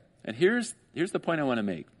there. And here's the point I want to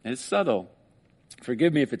make. And it's subtle.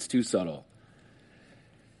 Forgive me if it's too subtle.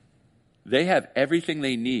 They have everything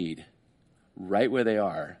they need right where they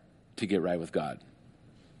are to get right with God.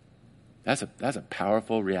 That's a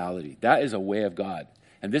powerful reality. That is a way of God.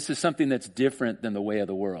 And this is something that's different than the way of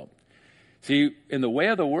the world. See, in the way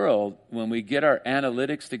of the world, when we get our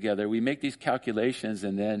analytics together, we make these calculations,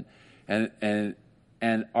 and then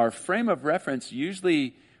and our frame of reference,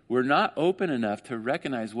 usually we're not open enough to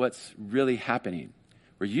recognize what's really happening.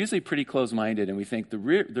 We're usually pretty close-minded, and we think the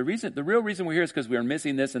real reason we're here is because we're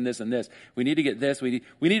missing this and this and this. We need to get this. We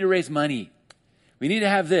need to raise money. We need to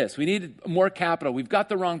have this. We need more capital. We've got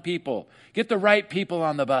the wrong people. Get the right people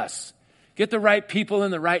on the bus. Get the right people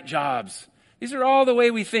in the right jobs. These are all the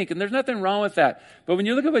way we think, and there's nothing wrong with that. But when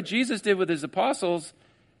you look at what Jesus did with his apostles,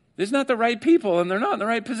 there's not the right people, and they're not in the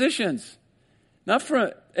right positions.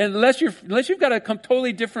 Unless you've got a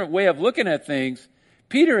totally different way of looking at things,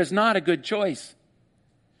 Peter is not a good choice.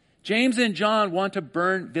 James and John want to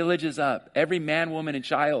burn villages up, every man, woman, and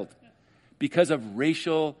child, because of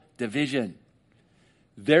racial division.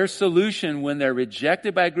 Their solution when they're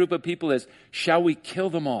rejected by a group of people is, shall we kill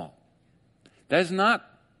them all? That's not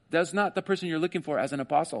the person you're looking for as an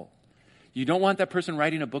apostle. You don't want that person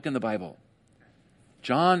writing a book in the Bible.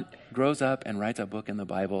 John grows up and writes a book in the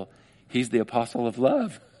Bible. He's the apostle of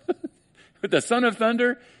love. The son of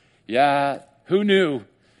thunder? Yeah, who knew?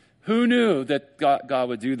 Who knew that God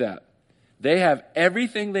would do that? They have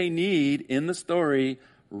everything they need in the story,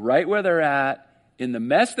 right where they're at, in the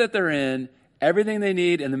mess that they're in. Everything they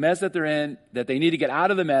need in the mess that they're in, that they need to get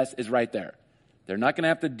out of the mess, is right there. They're not going to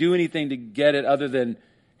have to do anything to get it other than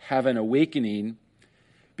have an awakening.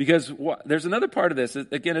 Because there's another part of this.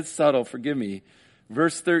 Again, it's subtle. Forgive me.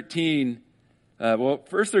 Verse 13.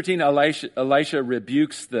 Verse 13, Elisha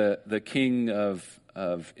rebukes the king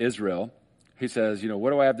of Israel. He says,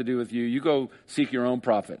 what do I have to do with you? You go seek your own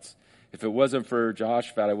prophets. If it wasn't for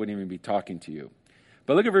Jehoshaphat, I wouldn't even be talking to you.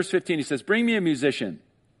 But look at verse 15. He says, bring me a musician.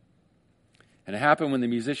 And it happened when the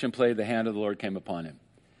musician played, the hand of the Lord came upon him.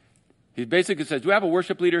 He basically says, do we have a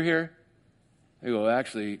worship leader here? They go,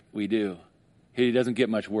 actually, we do. He doesn't get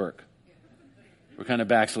much work. We're kind of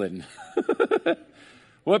backslidden.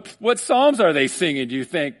 What psalms are they singing, do you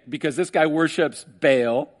think? Because this guy worships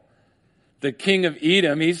Baal, the king of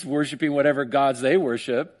Edom. He's worshiping whatever gods they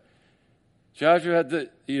worship. Joshua had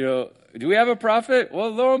do we have a prophet? Well,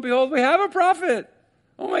 lo and behold, we have a prophet.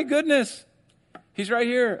 Oh my goodness. He's right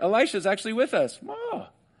here. Elisha's actually with us. Oh.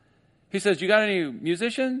 He says, you got any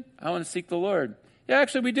musician? I want to seek the Lord. Yeah,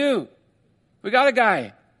 actually we do. We got a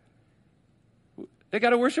guy. They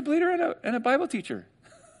got a worship leader and a Bible teacher.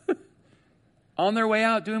 On their way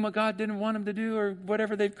out doing what God didn't want them to do or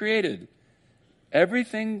whatever they've created.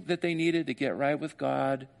 Everything that they needed to get right with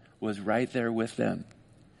God was right there with them.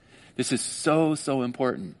 This is so, so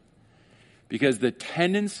important. Because the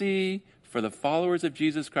tendency for the followers of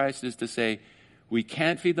Jesus Christ is to say, we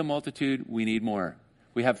can't feed the multitude, we need more.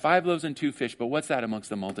 We have 5 loaves and 2 fish, but what's that amongst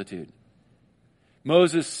the multitude?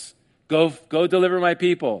 Moses, go deliver my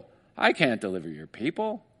people. I can't deliver your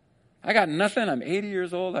people. I got nothing. I'm 80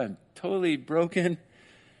 years old. I'm totally broken.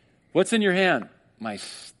 What's in your hand? My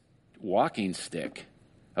walking stick.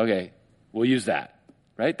 Okay, we'll use that.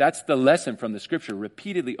 Right? That's the lesson from the scripture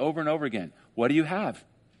repeatedly over and over again. What do you have?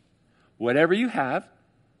 Whatever you have,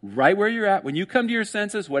 right where you're at, when you come to your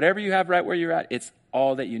senses, whatever you have right where you're at, it's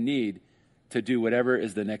all that you need to do whatever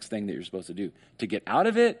is the next thing that you're supposed to do. To get out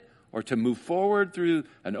of it or to move forward through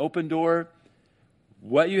an open door,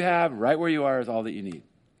 what you have right where you are is all that you need.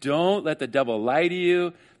 Don't let the devil lie to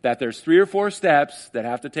you that there's 3 or 4 steps that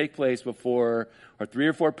have to take place before, or 3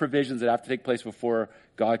 or 4 provisions that have to take place before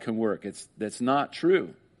God can work. That's not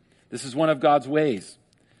true. This is one of God's ways.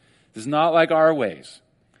 This is not like our ways.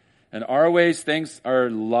 And our ways, things are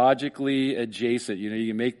logically adjacent. You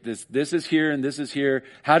can make this is here and this is here.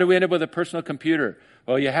 How do we end up with a personal computer?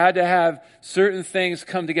 Well, you had to have certain things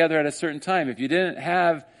come together at a certain time. If you didn't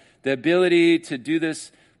have the ability to do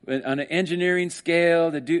this on an engineering scale,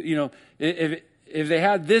 to do, if they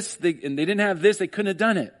had this and they didn't have this, they couldn't have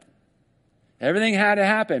done it. Everything had to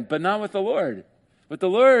happen, but not with the Lord. With the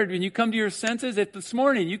Lord, when you come to your senses, if this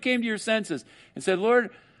morning you came to your senses and said, Lord,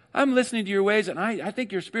 I'm listening to your ways, and I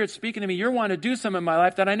think your Spirit's speaking to me. You're wanting to do something in my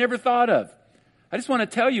life that I never thought of. I just want to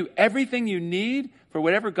tell you everything you need for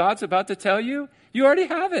whatever God's about to tell you, you already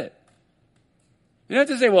have it. You don't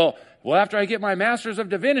have to say, well, after I get my Master's of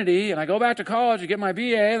Divinity, and I go back to college and get my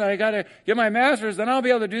BA, and I got to get my Master's, then I'll be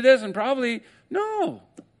able to do this, and probably, no.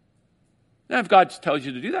 Now, if God tells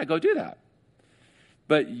you to do that, go do that.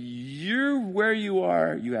 But you're where you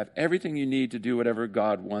are. You have everything you need to do whatever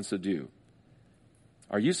God wants to do.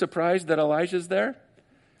 Are you surprised that Elijah's there?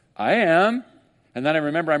 I am. And then I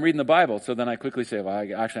remember I'm reading the Bible, so then I quickly say, well,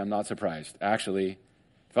 I'm not surprised. Actually,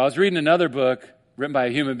 if I was reading another book written by a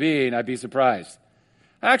human being, I'd be surprised.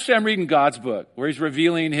 Actually, I'm reading God's book, where he's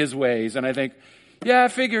revealing his ways, and I think, yeah,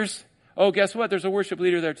 it figures. Oh, guess what? There's a worship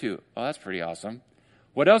leader there too. Oh, that's pretty awesome.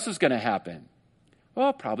 What else is going to happen?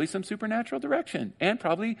 Well, probably some supernatural direction and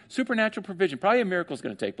probably supernatural provision. Probably a miracle is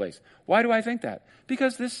going to take place. Why do I think that?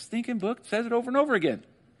 Because this stinking book says it over and over again.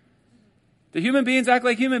 The human beings act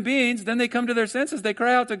like human beings, then they come to their senses, they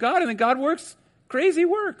cry out to God, and then God works crazy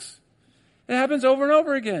works. It happens over and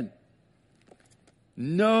over again.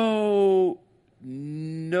 No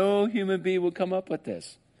human being will come up with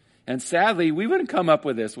this. And sadly, we wouldn't come up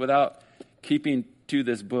with this without keeping to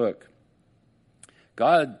this book.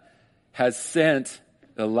 God has sent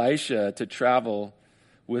Elisha to travel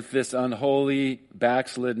with this unholy,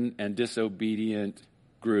 backslidden, and disobedient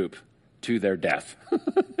group to their death.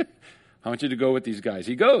 I want you to go with these guys.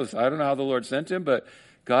 He goes. I don't know how the Lord sent him, but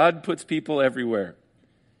God puts people everywhere.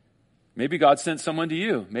 Maybe God sent someone to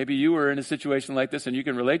you. Maybe you were in a situation like this and you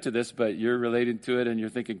can relate to this, but you're relating to it and you're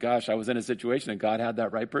thinking, gosh, I was in a situation and God had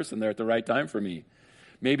that right person there at the right time for me.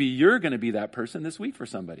 Maybe you're going to be that person this week for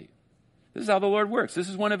somebody. This is how the Lord works. This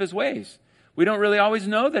is one of his ways. We don't really always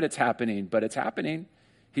know that it's happening, but it's happening.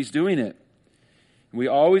 He's doing it. We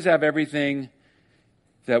always have everything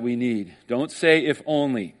that we need. Don't say if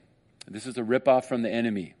only. This is a ripoff from the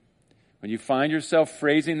enemy. When you find yourself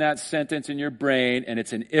phrasing that sentence in your brain and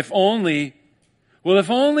it's an if only, well, if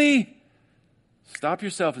only, stop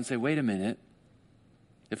yourself and say, wait a minute.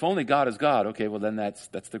 If only God is God, okay, well then that's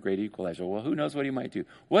the great equalizer. Well, who knows what he might do?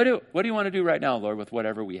 What do you want to do right now, Lord, with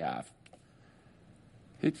whatever we have?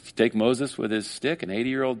 You take Moses with his stick, an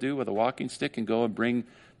 80-year-old dude with a walking stick, and go and bring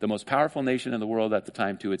the most powerful nation in the world at the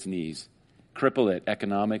time to its knees. Cripple it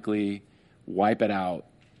economically, wipe it out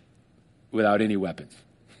without any weapons.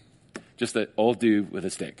 Just an old dude with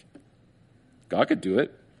a stick. God could do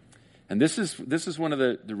it. And this is one of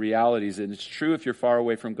the realities, and it's true if you're far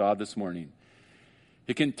away from God this morning.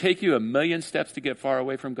 It can take you 1,000,000 steps to get far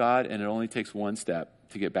away from God, and it only takes 1 step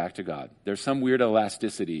to get back to God. There's some weird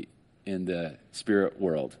elasticity in the spirit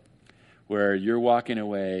world where you're walking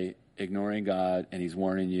away, ignoring God, and he's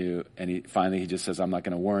warning you, and he just says, I'm not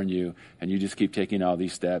going to warn you, and you just keep taking all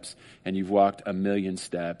these steps, and you've walked 1,000,000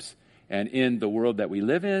 steps. And in the world that we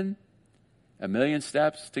live in, 1,000,000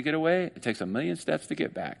 steps to get away, it takes 1,000,000 steps to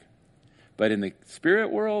get back. But in the spirit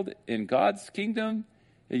world, in God's kingdom,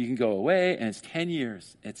 you can go away, and it's 10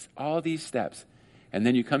 years. It's all these steps. And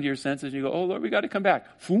then you come to your senses, and you go, oh, Lord, we got to come back.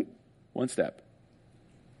 One step.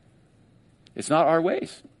 It's not our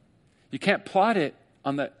ways. You can't plot it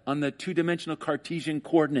on the two-dimensional Cartesian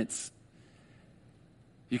coordinates.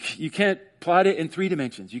 You can't plot it in 3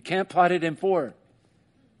 dimensions. You can't plot it in 4.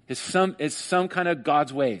 It's some kind of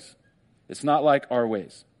God's ways. It's not like our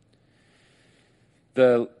ways.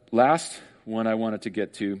 The last one I wanted to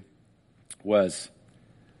get to was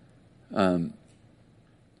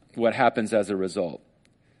what happens as a result.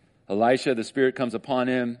 Elisha, the Spirit comes upon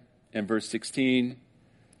him in verse 16.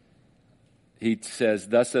 He says,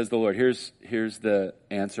 thus says the Lord. Here's the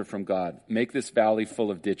answer from God. Make this valley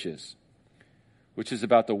full of ditches, which is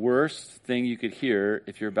about the worst thing you could hear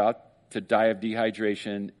if you're about to die of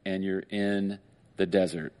dehydration and you're in the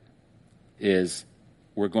desert, is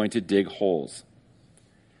we're going to dig holes.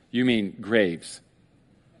 You mean graves.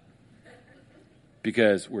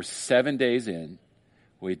 Because we're 7 days in,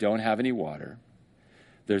 we don't have any water.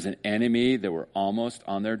 There's an enemy that we're almost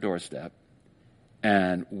on their doorstep.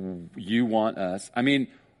 And you want us. I mean,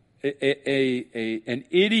 an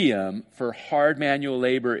idiom for hard manual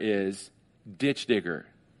labor is ditch digger.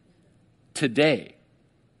 Today.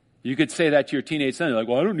 You could say that to your teenage son. You're like,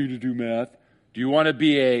 well, I don't need to do math. Do you want to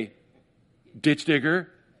be a ditch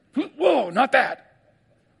digger? Whoa, not that.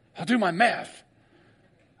 I'll do my math.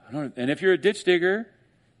 And if you're a ditch digger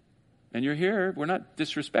and you're here, we're not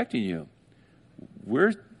disrespecting you.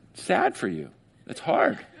 We're sad for you. It's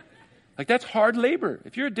hard. Like, that's hard labor.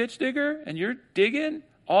 If you're a ditch digger and you're digging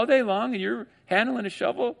all day long and you're handling a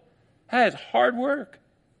shovel, that is hard work.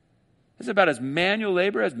 It's about as manual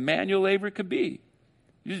labor could be.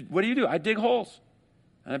 What do? I dig holes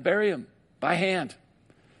and I bury them by hand.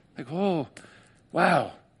 Like, oh,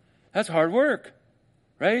 wow, that's hard work,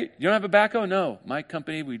 right? You don't have a backhoe? No. My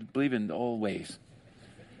company, we believe in the old ways.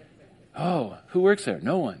 Oh, who works there?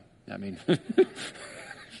 No one. I mean,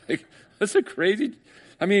 like, that's a crazy...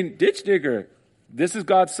 ditch digger. This is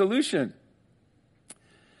God's solution.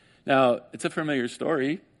 Now, it's a familiar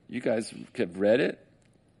story. You guys have read it.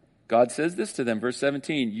 God says this to them, verse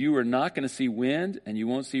 17, you are not going to see wind and you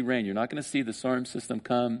won't see rain. You're not going to see the storm system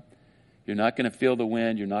come. You're not going to feel the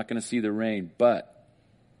wind. You're not going to see the rain. But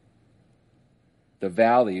the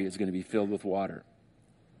valley is going to be filled with water.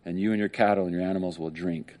 And you and your cattle and your animals will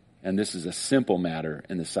drink. And this is a simple matter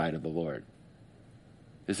in the sight of the Lord.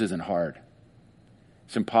 This isn't hard.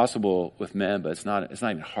 It's impossible with men, but it's not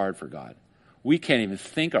even hard for God. We can't even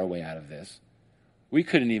think our way out of this. We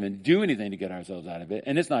couldn't even do anything to get ourselves out of it,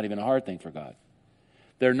 and it's not even a hard thing for God.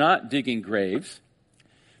 They're not digging graves.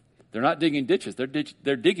 They're not digging ditches.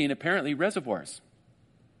 They're digging, apparently, reservoirs.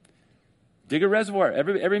 Dig a reservoir.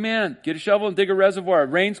 Every man, get a shovel and dig a reservoir.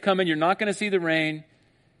 Rain's coming. You're not going to see the rain.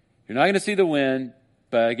 You're not going to see the wind,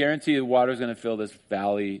 but I guarantee you the water's going to fill this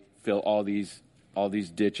valley, fill all these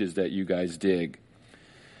ditches that you guys dig.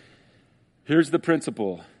 Here's the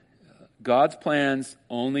principle. God's plans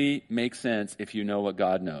only make sense if you know what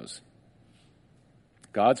God knows.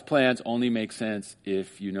 God's plans only make sense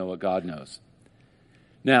if you know what God knows.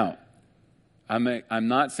 Now, I'm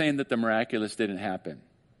not saying that the miraculous didn't happen.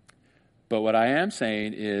 But what I am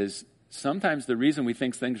saying is sometimes the reason we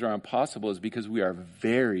think things are impossible is because we are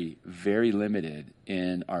very, very limited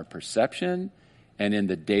in our perception and in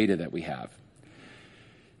the data that we have.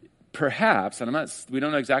 Perhaps, and we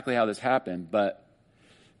don't know exactly how this happened, but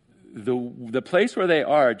the place where they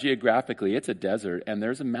are geographically, it's a desert, and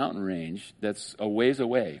there's a mountain range that's a ways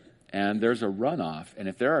away, and there's a runoff, and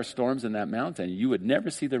if there are storms in that mountain, you would never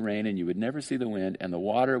see the rain, and you would never see the wind, and the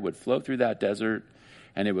water would flow through that desert,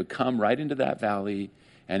 and it would come right into that valley,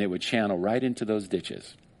 and it would channel right into those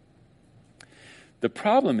ditches. The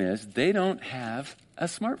problem is they don't have a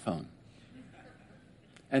smartphone.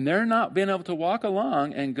 And they're not being able to walk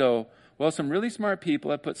along and go, well, some really smart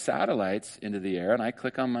people have put satellites into the air, and I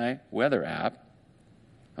click on my weather app.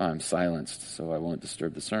 Oh, I'm silenced, so I won't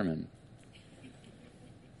disturb the sermon.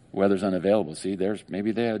 Weather's unavailable. See,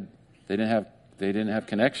 maybe they didn't have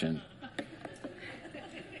connection.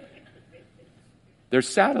 There's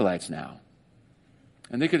satellites now.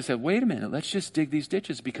 And they could have said, wait a minute, let's just dig these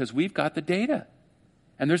ditches because we've got the data.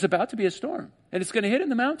 And there's about to be a storm, and it's going to hit in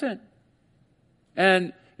the mountain.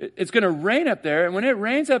 And it's going to rain up there, and when it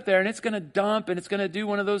rains up there, and it's going to dump, and it's going to do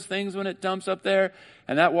one of those things when it dumps up there,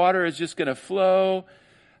 and that water is just going to flow.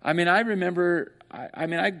 I remember,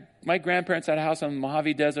 my grandparents had a house on the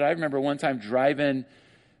Mojave Desert. I remember one time driving,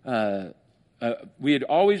 we had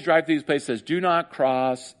always drive through these places that says, do not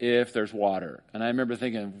cross if there's water. And I remember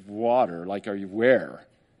thinking, water? Like, are you where?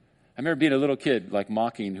 I remember being a little kid, like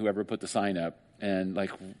mocking whoever put the sign up. And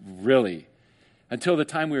like, really? Until the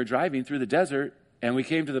time we were driving through the desert and we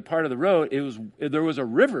came to the part of the road, there was a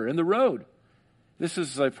river in the road. This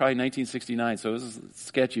is like probably 1969, so it was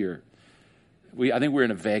sketchier. I think we were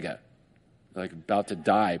in a Vega, like about to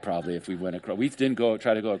die probably if we went across. We didn't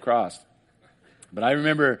try to go across. But I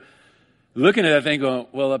remember looking at that thing going,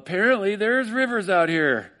 well, apparently there's rivers out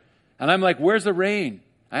here. And I'm like, where's the rain?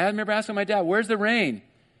 I remember asking my dad, where's the rain?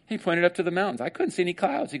 He pointed up to the mountains. I couldn't see any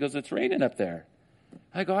clouds. He goes, it's raining up there.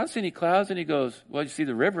 I go, I don't see any clouds. And he goes, well, you see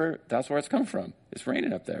the river? That's where it's come from. It's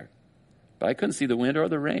raining up there. But I couldn't see the wind or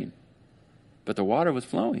the rain. But the water was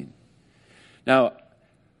flowing. Now,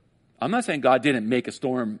 I'm not saying God didn't make a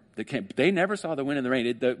storm. They never saw the wind and the rain.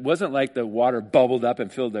 It wasn't like the water bubbled up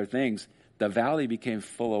and filled their things. The valley became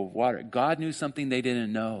full of water. God knew something they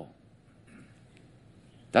didn't know.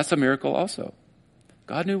 That's a miracle also.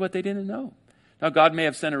 God knew what they didn't know. Now, God may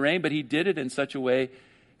have sent a rain, but he did it in such a way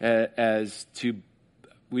as to,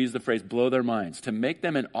 we use the phrase, blow their minds, to make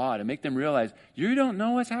them in awe, to make them realize, you don't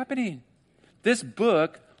know what's happening. This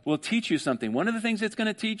book will teach you something. One of the things it's going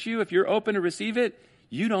to teach you, if you're open to receive it,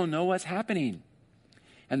 you don't know what's happening.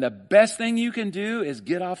 And the best thing you can do is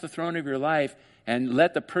get off the throne of your life and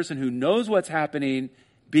let the person who knows what's happening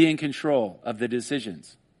be in control of the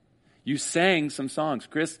decisions. You sang some songs.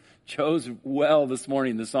 Chris chose well this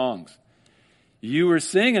morning the songs. You were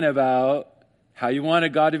singing about how you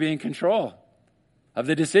wanted God to be in control of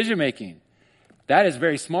the decision making. That is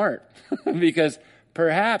very smart because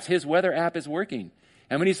perhaps his weather app is working.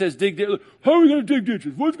 And when he says dig ditches, how are we going to dig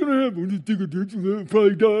ditches? What's going to happen when you dig a ditch? You'll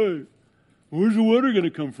probably die. Where's the water going to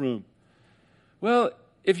come from? Well,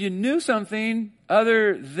 if you knew something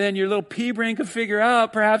other than your little pea brain could figure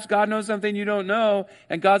out, perhaps God knows something you don't know,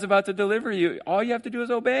 and God's about to deliver you. All you have to do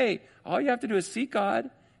is obey. All you have to do is seek God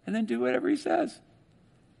and then do whatever he says.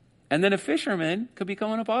 And then a fisherman could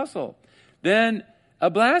become an apostle. Then a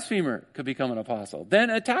blasphemer could become an apostle. Then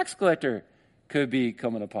a tax collector could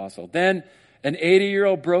become an apostle. Then an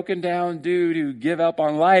 80-year-old broken down dude who give up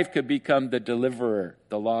on life could become the deliverer,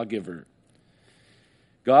 the lawgiver.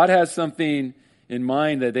 God has something in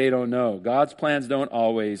mind that they don't know. God's plans don't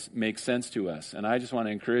always make sense to us. And I just want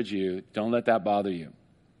to encourage you, don't let that bother you.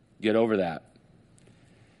 Get over that.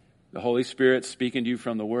 The Holy Spirit's speaking to you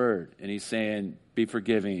from the Word, and he's saying, be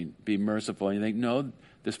forgiving, be merciful. And you think, no,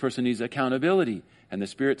 this person needs accountability. And the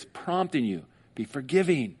Spirit's prompting you, be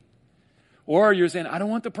forgiving. Or you're saying, I don't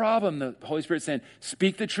want the problem. The Holy Spirit's saying,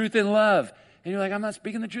 speak the truth in love. And you're like, I'm not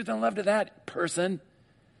speaking the truth in love to that person.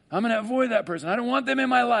 I'm going to avoid that person. I don't want them in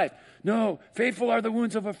my life. No, faithful are the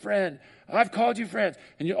wounds of a friend. I've called you friends.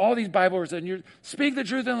 And all these Bible verses, and you speak the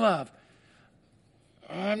truth in love.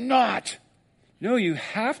 I'm not. No, you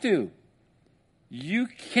have to. You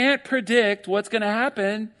can't predict what's going to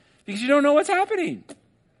happen because you don't know what's happening.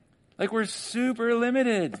 Like, we're super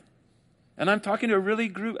limited. And I'm talking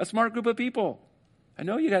to a smart group of people. I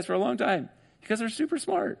know you guys for a long time because they're super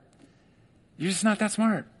smart. You're just not that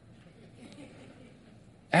smart.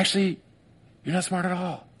 Actually, you're not smart at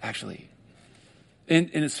all, actually.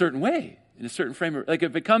 In a certain way, in a certain framework. Like,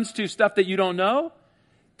 if it comes to stuff that you don't know,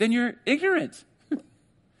 then you're ignorant.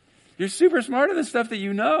 You're super smart at the stuff that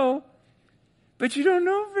you know, but you don't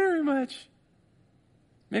know very much.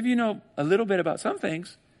 Maybe you know a little bit about some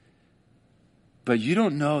things, but you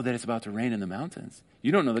don't know that it's about to rain in the mountains.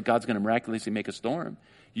 You don't know that God's going to miraculously make a storm.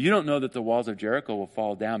 You don't know that the walls of Jericho will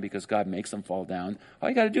fall down because God makes them fall down. All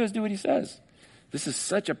you got to do is do what he says. This is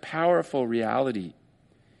such a powerful reality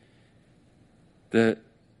that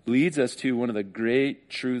leads us to one of the great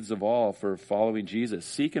truths of all for following Jesus.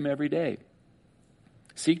 Seek him every day.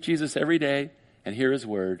 Seek Jesus every day and hear his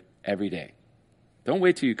word every day. Don't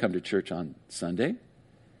wait till you come to church on Sunday.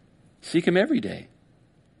 Seek him every day.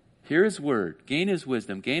 Hear his word. Gain his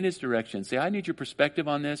wisdom. Gain his direction. Say, I need your perspective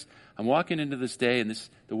on this. I'm walking into this day, and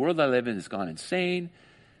the world I live in has gone insane.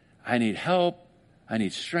 I need help. I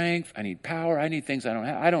need strength. I need power. I need things I don't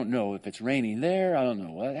have. I don't know if it's raining there. I don't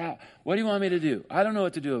know. What do you want me to do? I don't know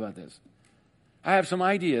what to do about this. I have some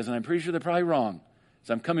ideas, and I'm pretty sure they're probably wrong.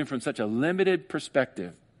 So I'm coming from such a limited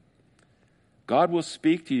perspective. God will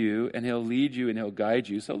speak to you, and he'll lead you, and he'll guide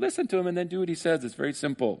you. So listen to him, and then do what he says. It's very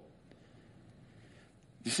simple.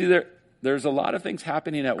 You see, there's a lot of things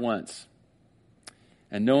happening at once,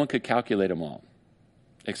 and no one could calculate them all,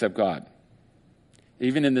 except God.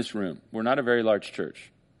 Even in this room, we're not a very large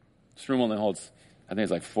church. This room only holds, I think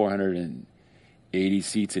it's like 480 80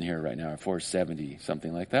 seats in here right now, or 470,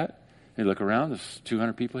 something like that. You look around, there's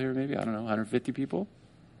 200 people here maybe, I don't know, 150 people?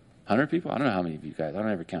 100 people? I don't know how many of you guys. I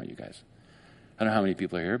don't ever count you guys. I don't know how many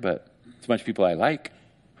people are here, but it's a bunch of people I like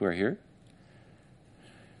who are here.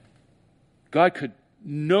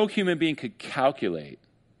 No human being could calculate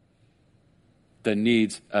the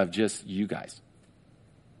needs of just you guys.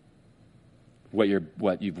 What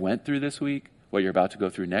you've went through this week, what you're about to go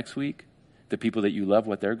through next week, the people that you love,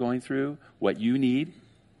 what they're going through, what you need.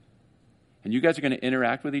 And you guys are going to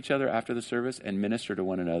interact with each other after the service and minister to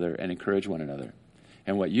one another and encourage one another.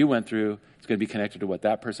 And what you went through is going to be connected to what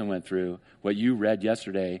that person went through. What you read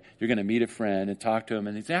yesterday, you're going to meet a friend and talk to him,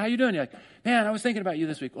 and they say, how you doing? You're like, man, I was thinking about you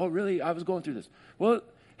this week. Oh, really? I was going through this. Well,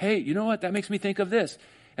 hey, you know what? That makes me think of this.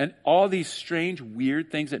 And all these strange, weird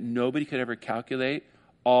things that nobody could ever calculate,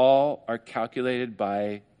 all are calculated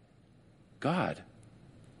by God.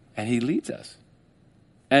 And he leads us.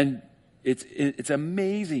 And it's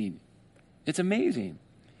amazing. It's amazing.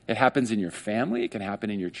 It happens in your family. It can happen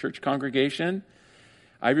in your church congregation.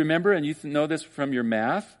 I remember, and you know this from your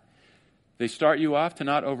math, they start you off to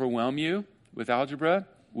not overwhelm you with algebra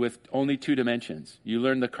with only 2 dimensions. You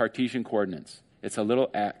learn the Cartesian coordinates. It's a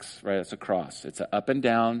little x, right? It's a cross. It's an up and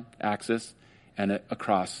down axis and a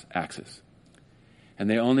cross axis. And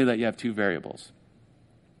they only let you have 2 variables.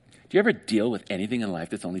 Do you ever deal with anything in life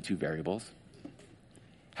that's only 2 variables?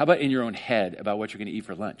 How about in your own head about what you're going to eat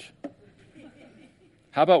for lunch?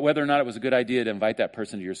 How about whether or not it was a good idea to invite that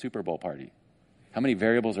person to your Super Bowl party? How many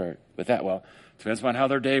variables are with that? Well, it depends upon how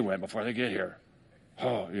their day went before they get here.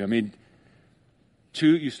 Oh, I mean,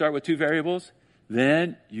 you start with 2 variables,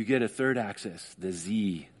 then you get a third axis, the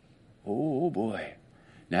Z. Oh boy.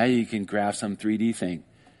 Now you can graph some 3D thing.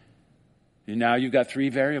 And now you've got 3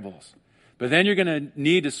 variables. But then you're going to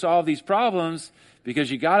need to solve these problems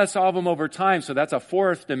because you got to solve them over time. So that's a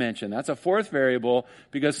 4th dimension. That's a 4th variable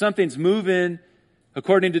because something's moving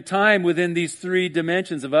according to time within these 3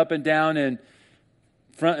 dimensions of up and down and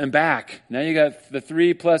front and back. Now you got the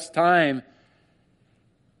 3 plus time.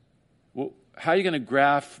 Well, how are you going to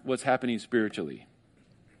graph what's happening spiritually?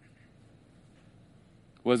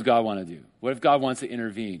 What does God want to do? What if God wants to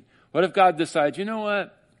intervene? What if God decides, you know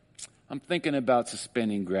what? I'm thinking about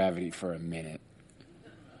suspending gravity for a minute.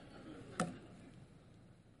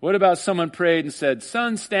 What about someone prayed and said,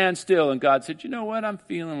 sun, stand still, and God said, you know what? I'm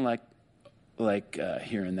feeling like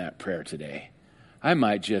hearing that prayer today. I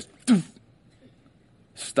might just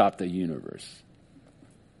stop the universe.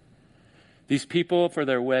 These people for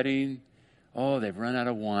their wedding, they've run out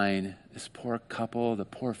of wine. This poor couple, the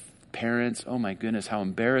poor parents, oh my goodness, how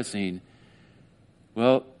embarrassing.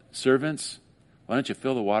 Well, servants, why don't you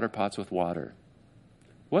fill the water pots with water?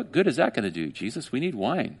 What good is that going to do, Jesus? We need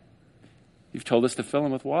wine. You've told us to fill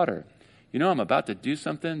them with water. You know, I'm about to do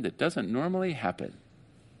something that doesn't normally happen.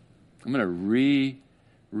 I'm going to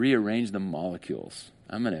rearrange the molecules.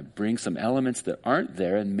 I'm going to bring some elements that aren't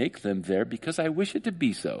there and make them there because I wish it to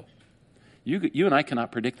be so. You and I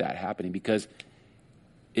cannot predict that happening because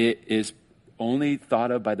it is only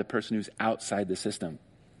thought of by the person who's outside the system,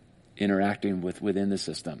 interacting within the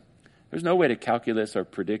system. There's no way to calculate or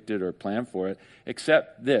predict it or plan for it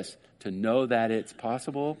except this, to know that it's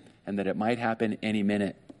possible and that it might happen any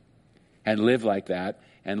minute. And live like that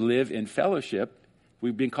and live in fellowship.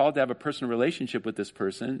 We've been called to have a personal relationship with this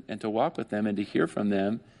person and to walk with them and to hear from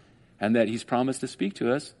them, and that he's promised to speak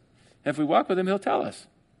to us. And if we walk with him, he'll tell us.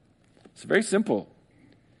 It's very simple.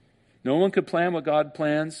 No one could plan what God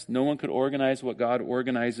plans. No one could organize what God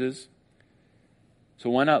organizes. So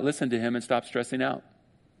why not listen to him and stop stressing out?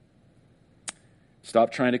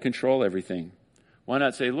 Stop trying to control everything. Why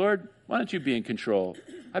not say, Lord, why don't you be in control?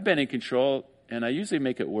 I've been in control, and I usually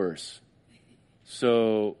make it worse.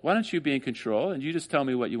 So why don't you be in control, and you just tell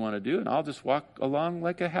me what you want to do, and I'll just walk along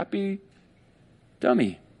like a happy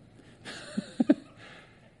dummy.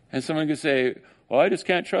 And someone could say, well, I just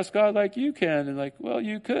can't trust God like you can. And like, well,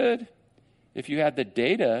 you could if you had the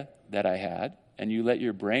data that I had and you let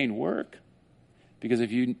your brain work. Because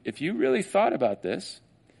if you really thought about this,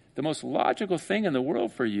 the most logical thing in the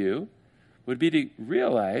world for you would be to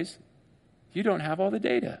realize you don't have all the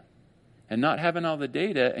data. And not having all the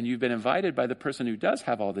data, and you've been invited by the person who does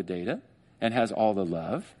have all the data and has all the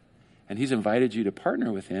love, and he's invited you to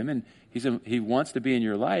partner with him, and he wants to be in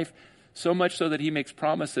your life, so much so that he makes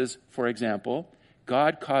promises. For example,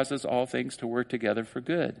 God causes all things to work together for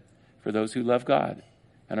good, for those who love God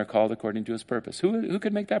and are called according to his purpose. Who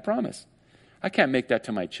could make that promise? I can't make that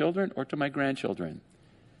to my children or to my grandchildren.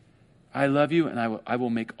 I love you, and I will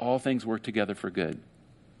make all things work together for good.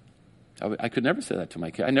 I could never say that to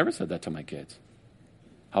my kids. I never said that to my kids.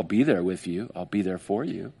 I'll be there with you. I'll be there for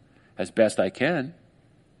you. as best I can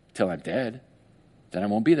till I'm dead. Then I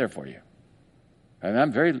won't be there for you.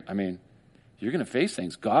 You're going to face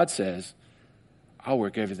things. God says, I'll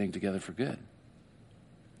work everything together for good.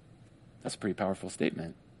 That's a pretty powerful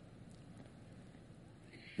statement.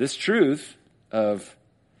 This truth of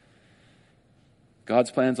God's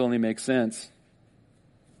plans only make sense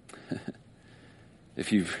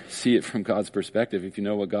if you see it from God's perspective, if you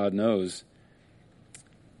know what God knows.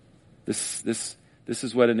 This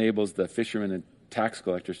is what enables the fishermen and tax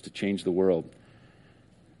collectors to change the world.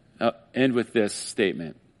 I'll end with this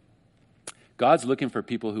statement. God's looking for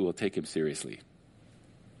people who will take him seriously.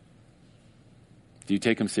 Do you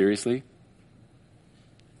take him seriously?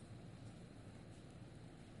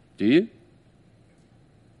 Do you?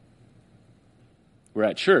 We're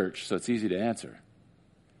at church, so it's easy to answer.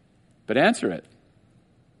 But answer it.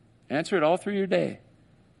 Answer it all through your day.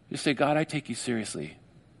 Just say, God, I take you seriously.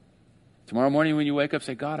 Tomorrow morning when you wake up,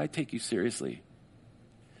 say, God, I take you seriously.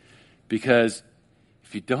 Because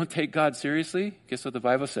if you don't take God seriously, guess what the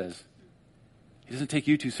Bible says? He doesn't take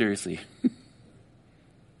you too seriously.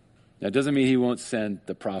 Now, it doesn't mean he won't send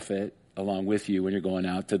the prophet along with you when you're going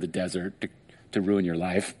out to the desert to ruin your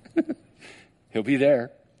life. He'll be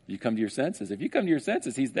there. You come to your senses. If you come to your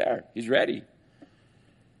senses, he's there. He's ready.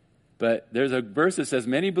 But there's a verse that says,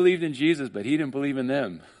 many believed in Jesus, but he didn't believe in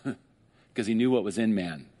them because he knew what was in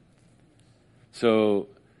man. So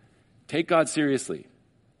take God seriously.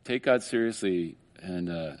 Take God seriously,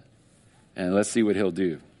 and let's see what he'll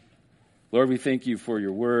do. Lord, we thank you for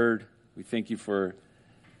your word. We thank you for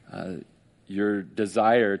your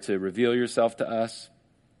desire to reveal yourself to us.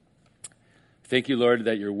 Thank you, Lord,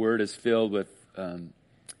 that your word is filled with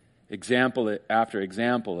example after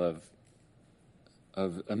example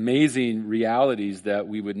of amazing realities that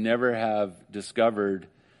we would never have discovered.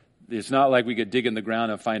 It's not like we could dig in the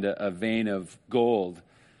ground and find a vein of gold.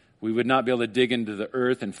 We would not be able to dig into the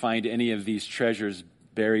earth and find any of these treasures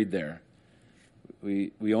buried there.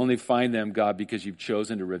 We only find them, God, because you've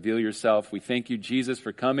chosen to reveal yourself. We thank you, Jesus,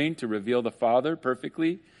 for coming to reveal the Father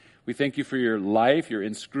perfectly. We thank you for your life, your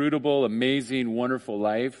inscrutable, amazing, wonderful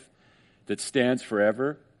life that stands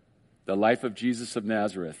forever. The life of Jesus of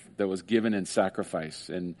Nazareth that was given in sacrifice.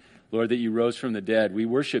 And Lord, that you rose from the dead. We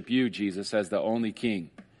worship you, Jesus, as the only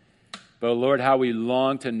King. But Lord, how we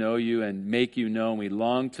long to know you and make you known. We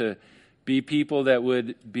long to be people that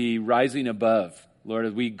would be rising above. Lord,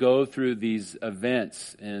 as we go through these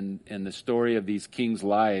events and the story of these kings'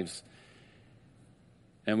 lives,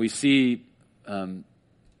 and we see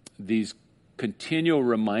these continual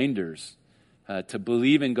reminders to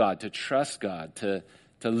believe in God, to trust God, to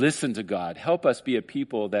listen to God. Help us be a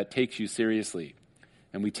people that takes you seriously,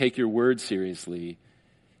 and we take your word seriously,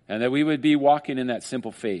 and that we would be walking in that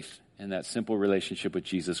simple faith and that simple relationship with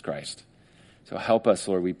Jesus Christ. So help us,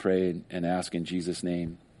 Lord, we pray and ask in Jesus'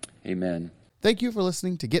 name. Amen. Thank you for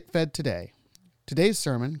listening to Get Fed Today. Today's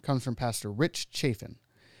sermon comes from Pastor Rich Chaffin.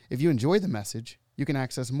 If you enjoyed the message, you can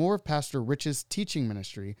access more of Pastor Rich's teaching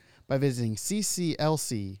ministry by visiting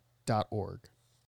cclc.org.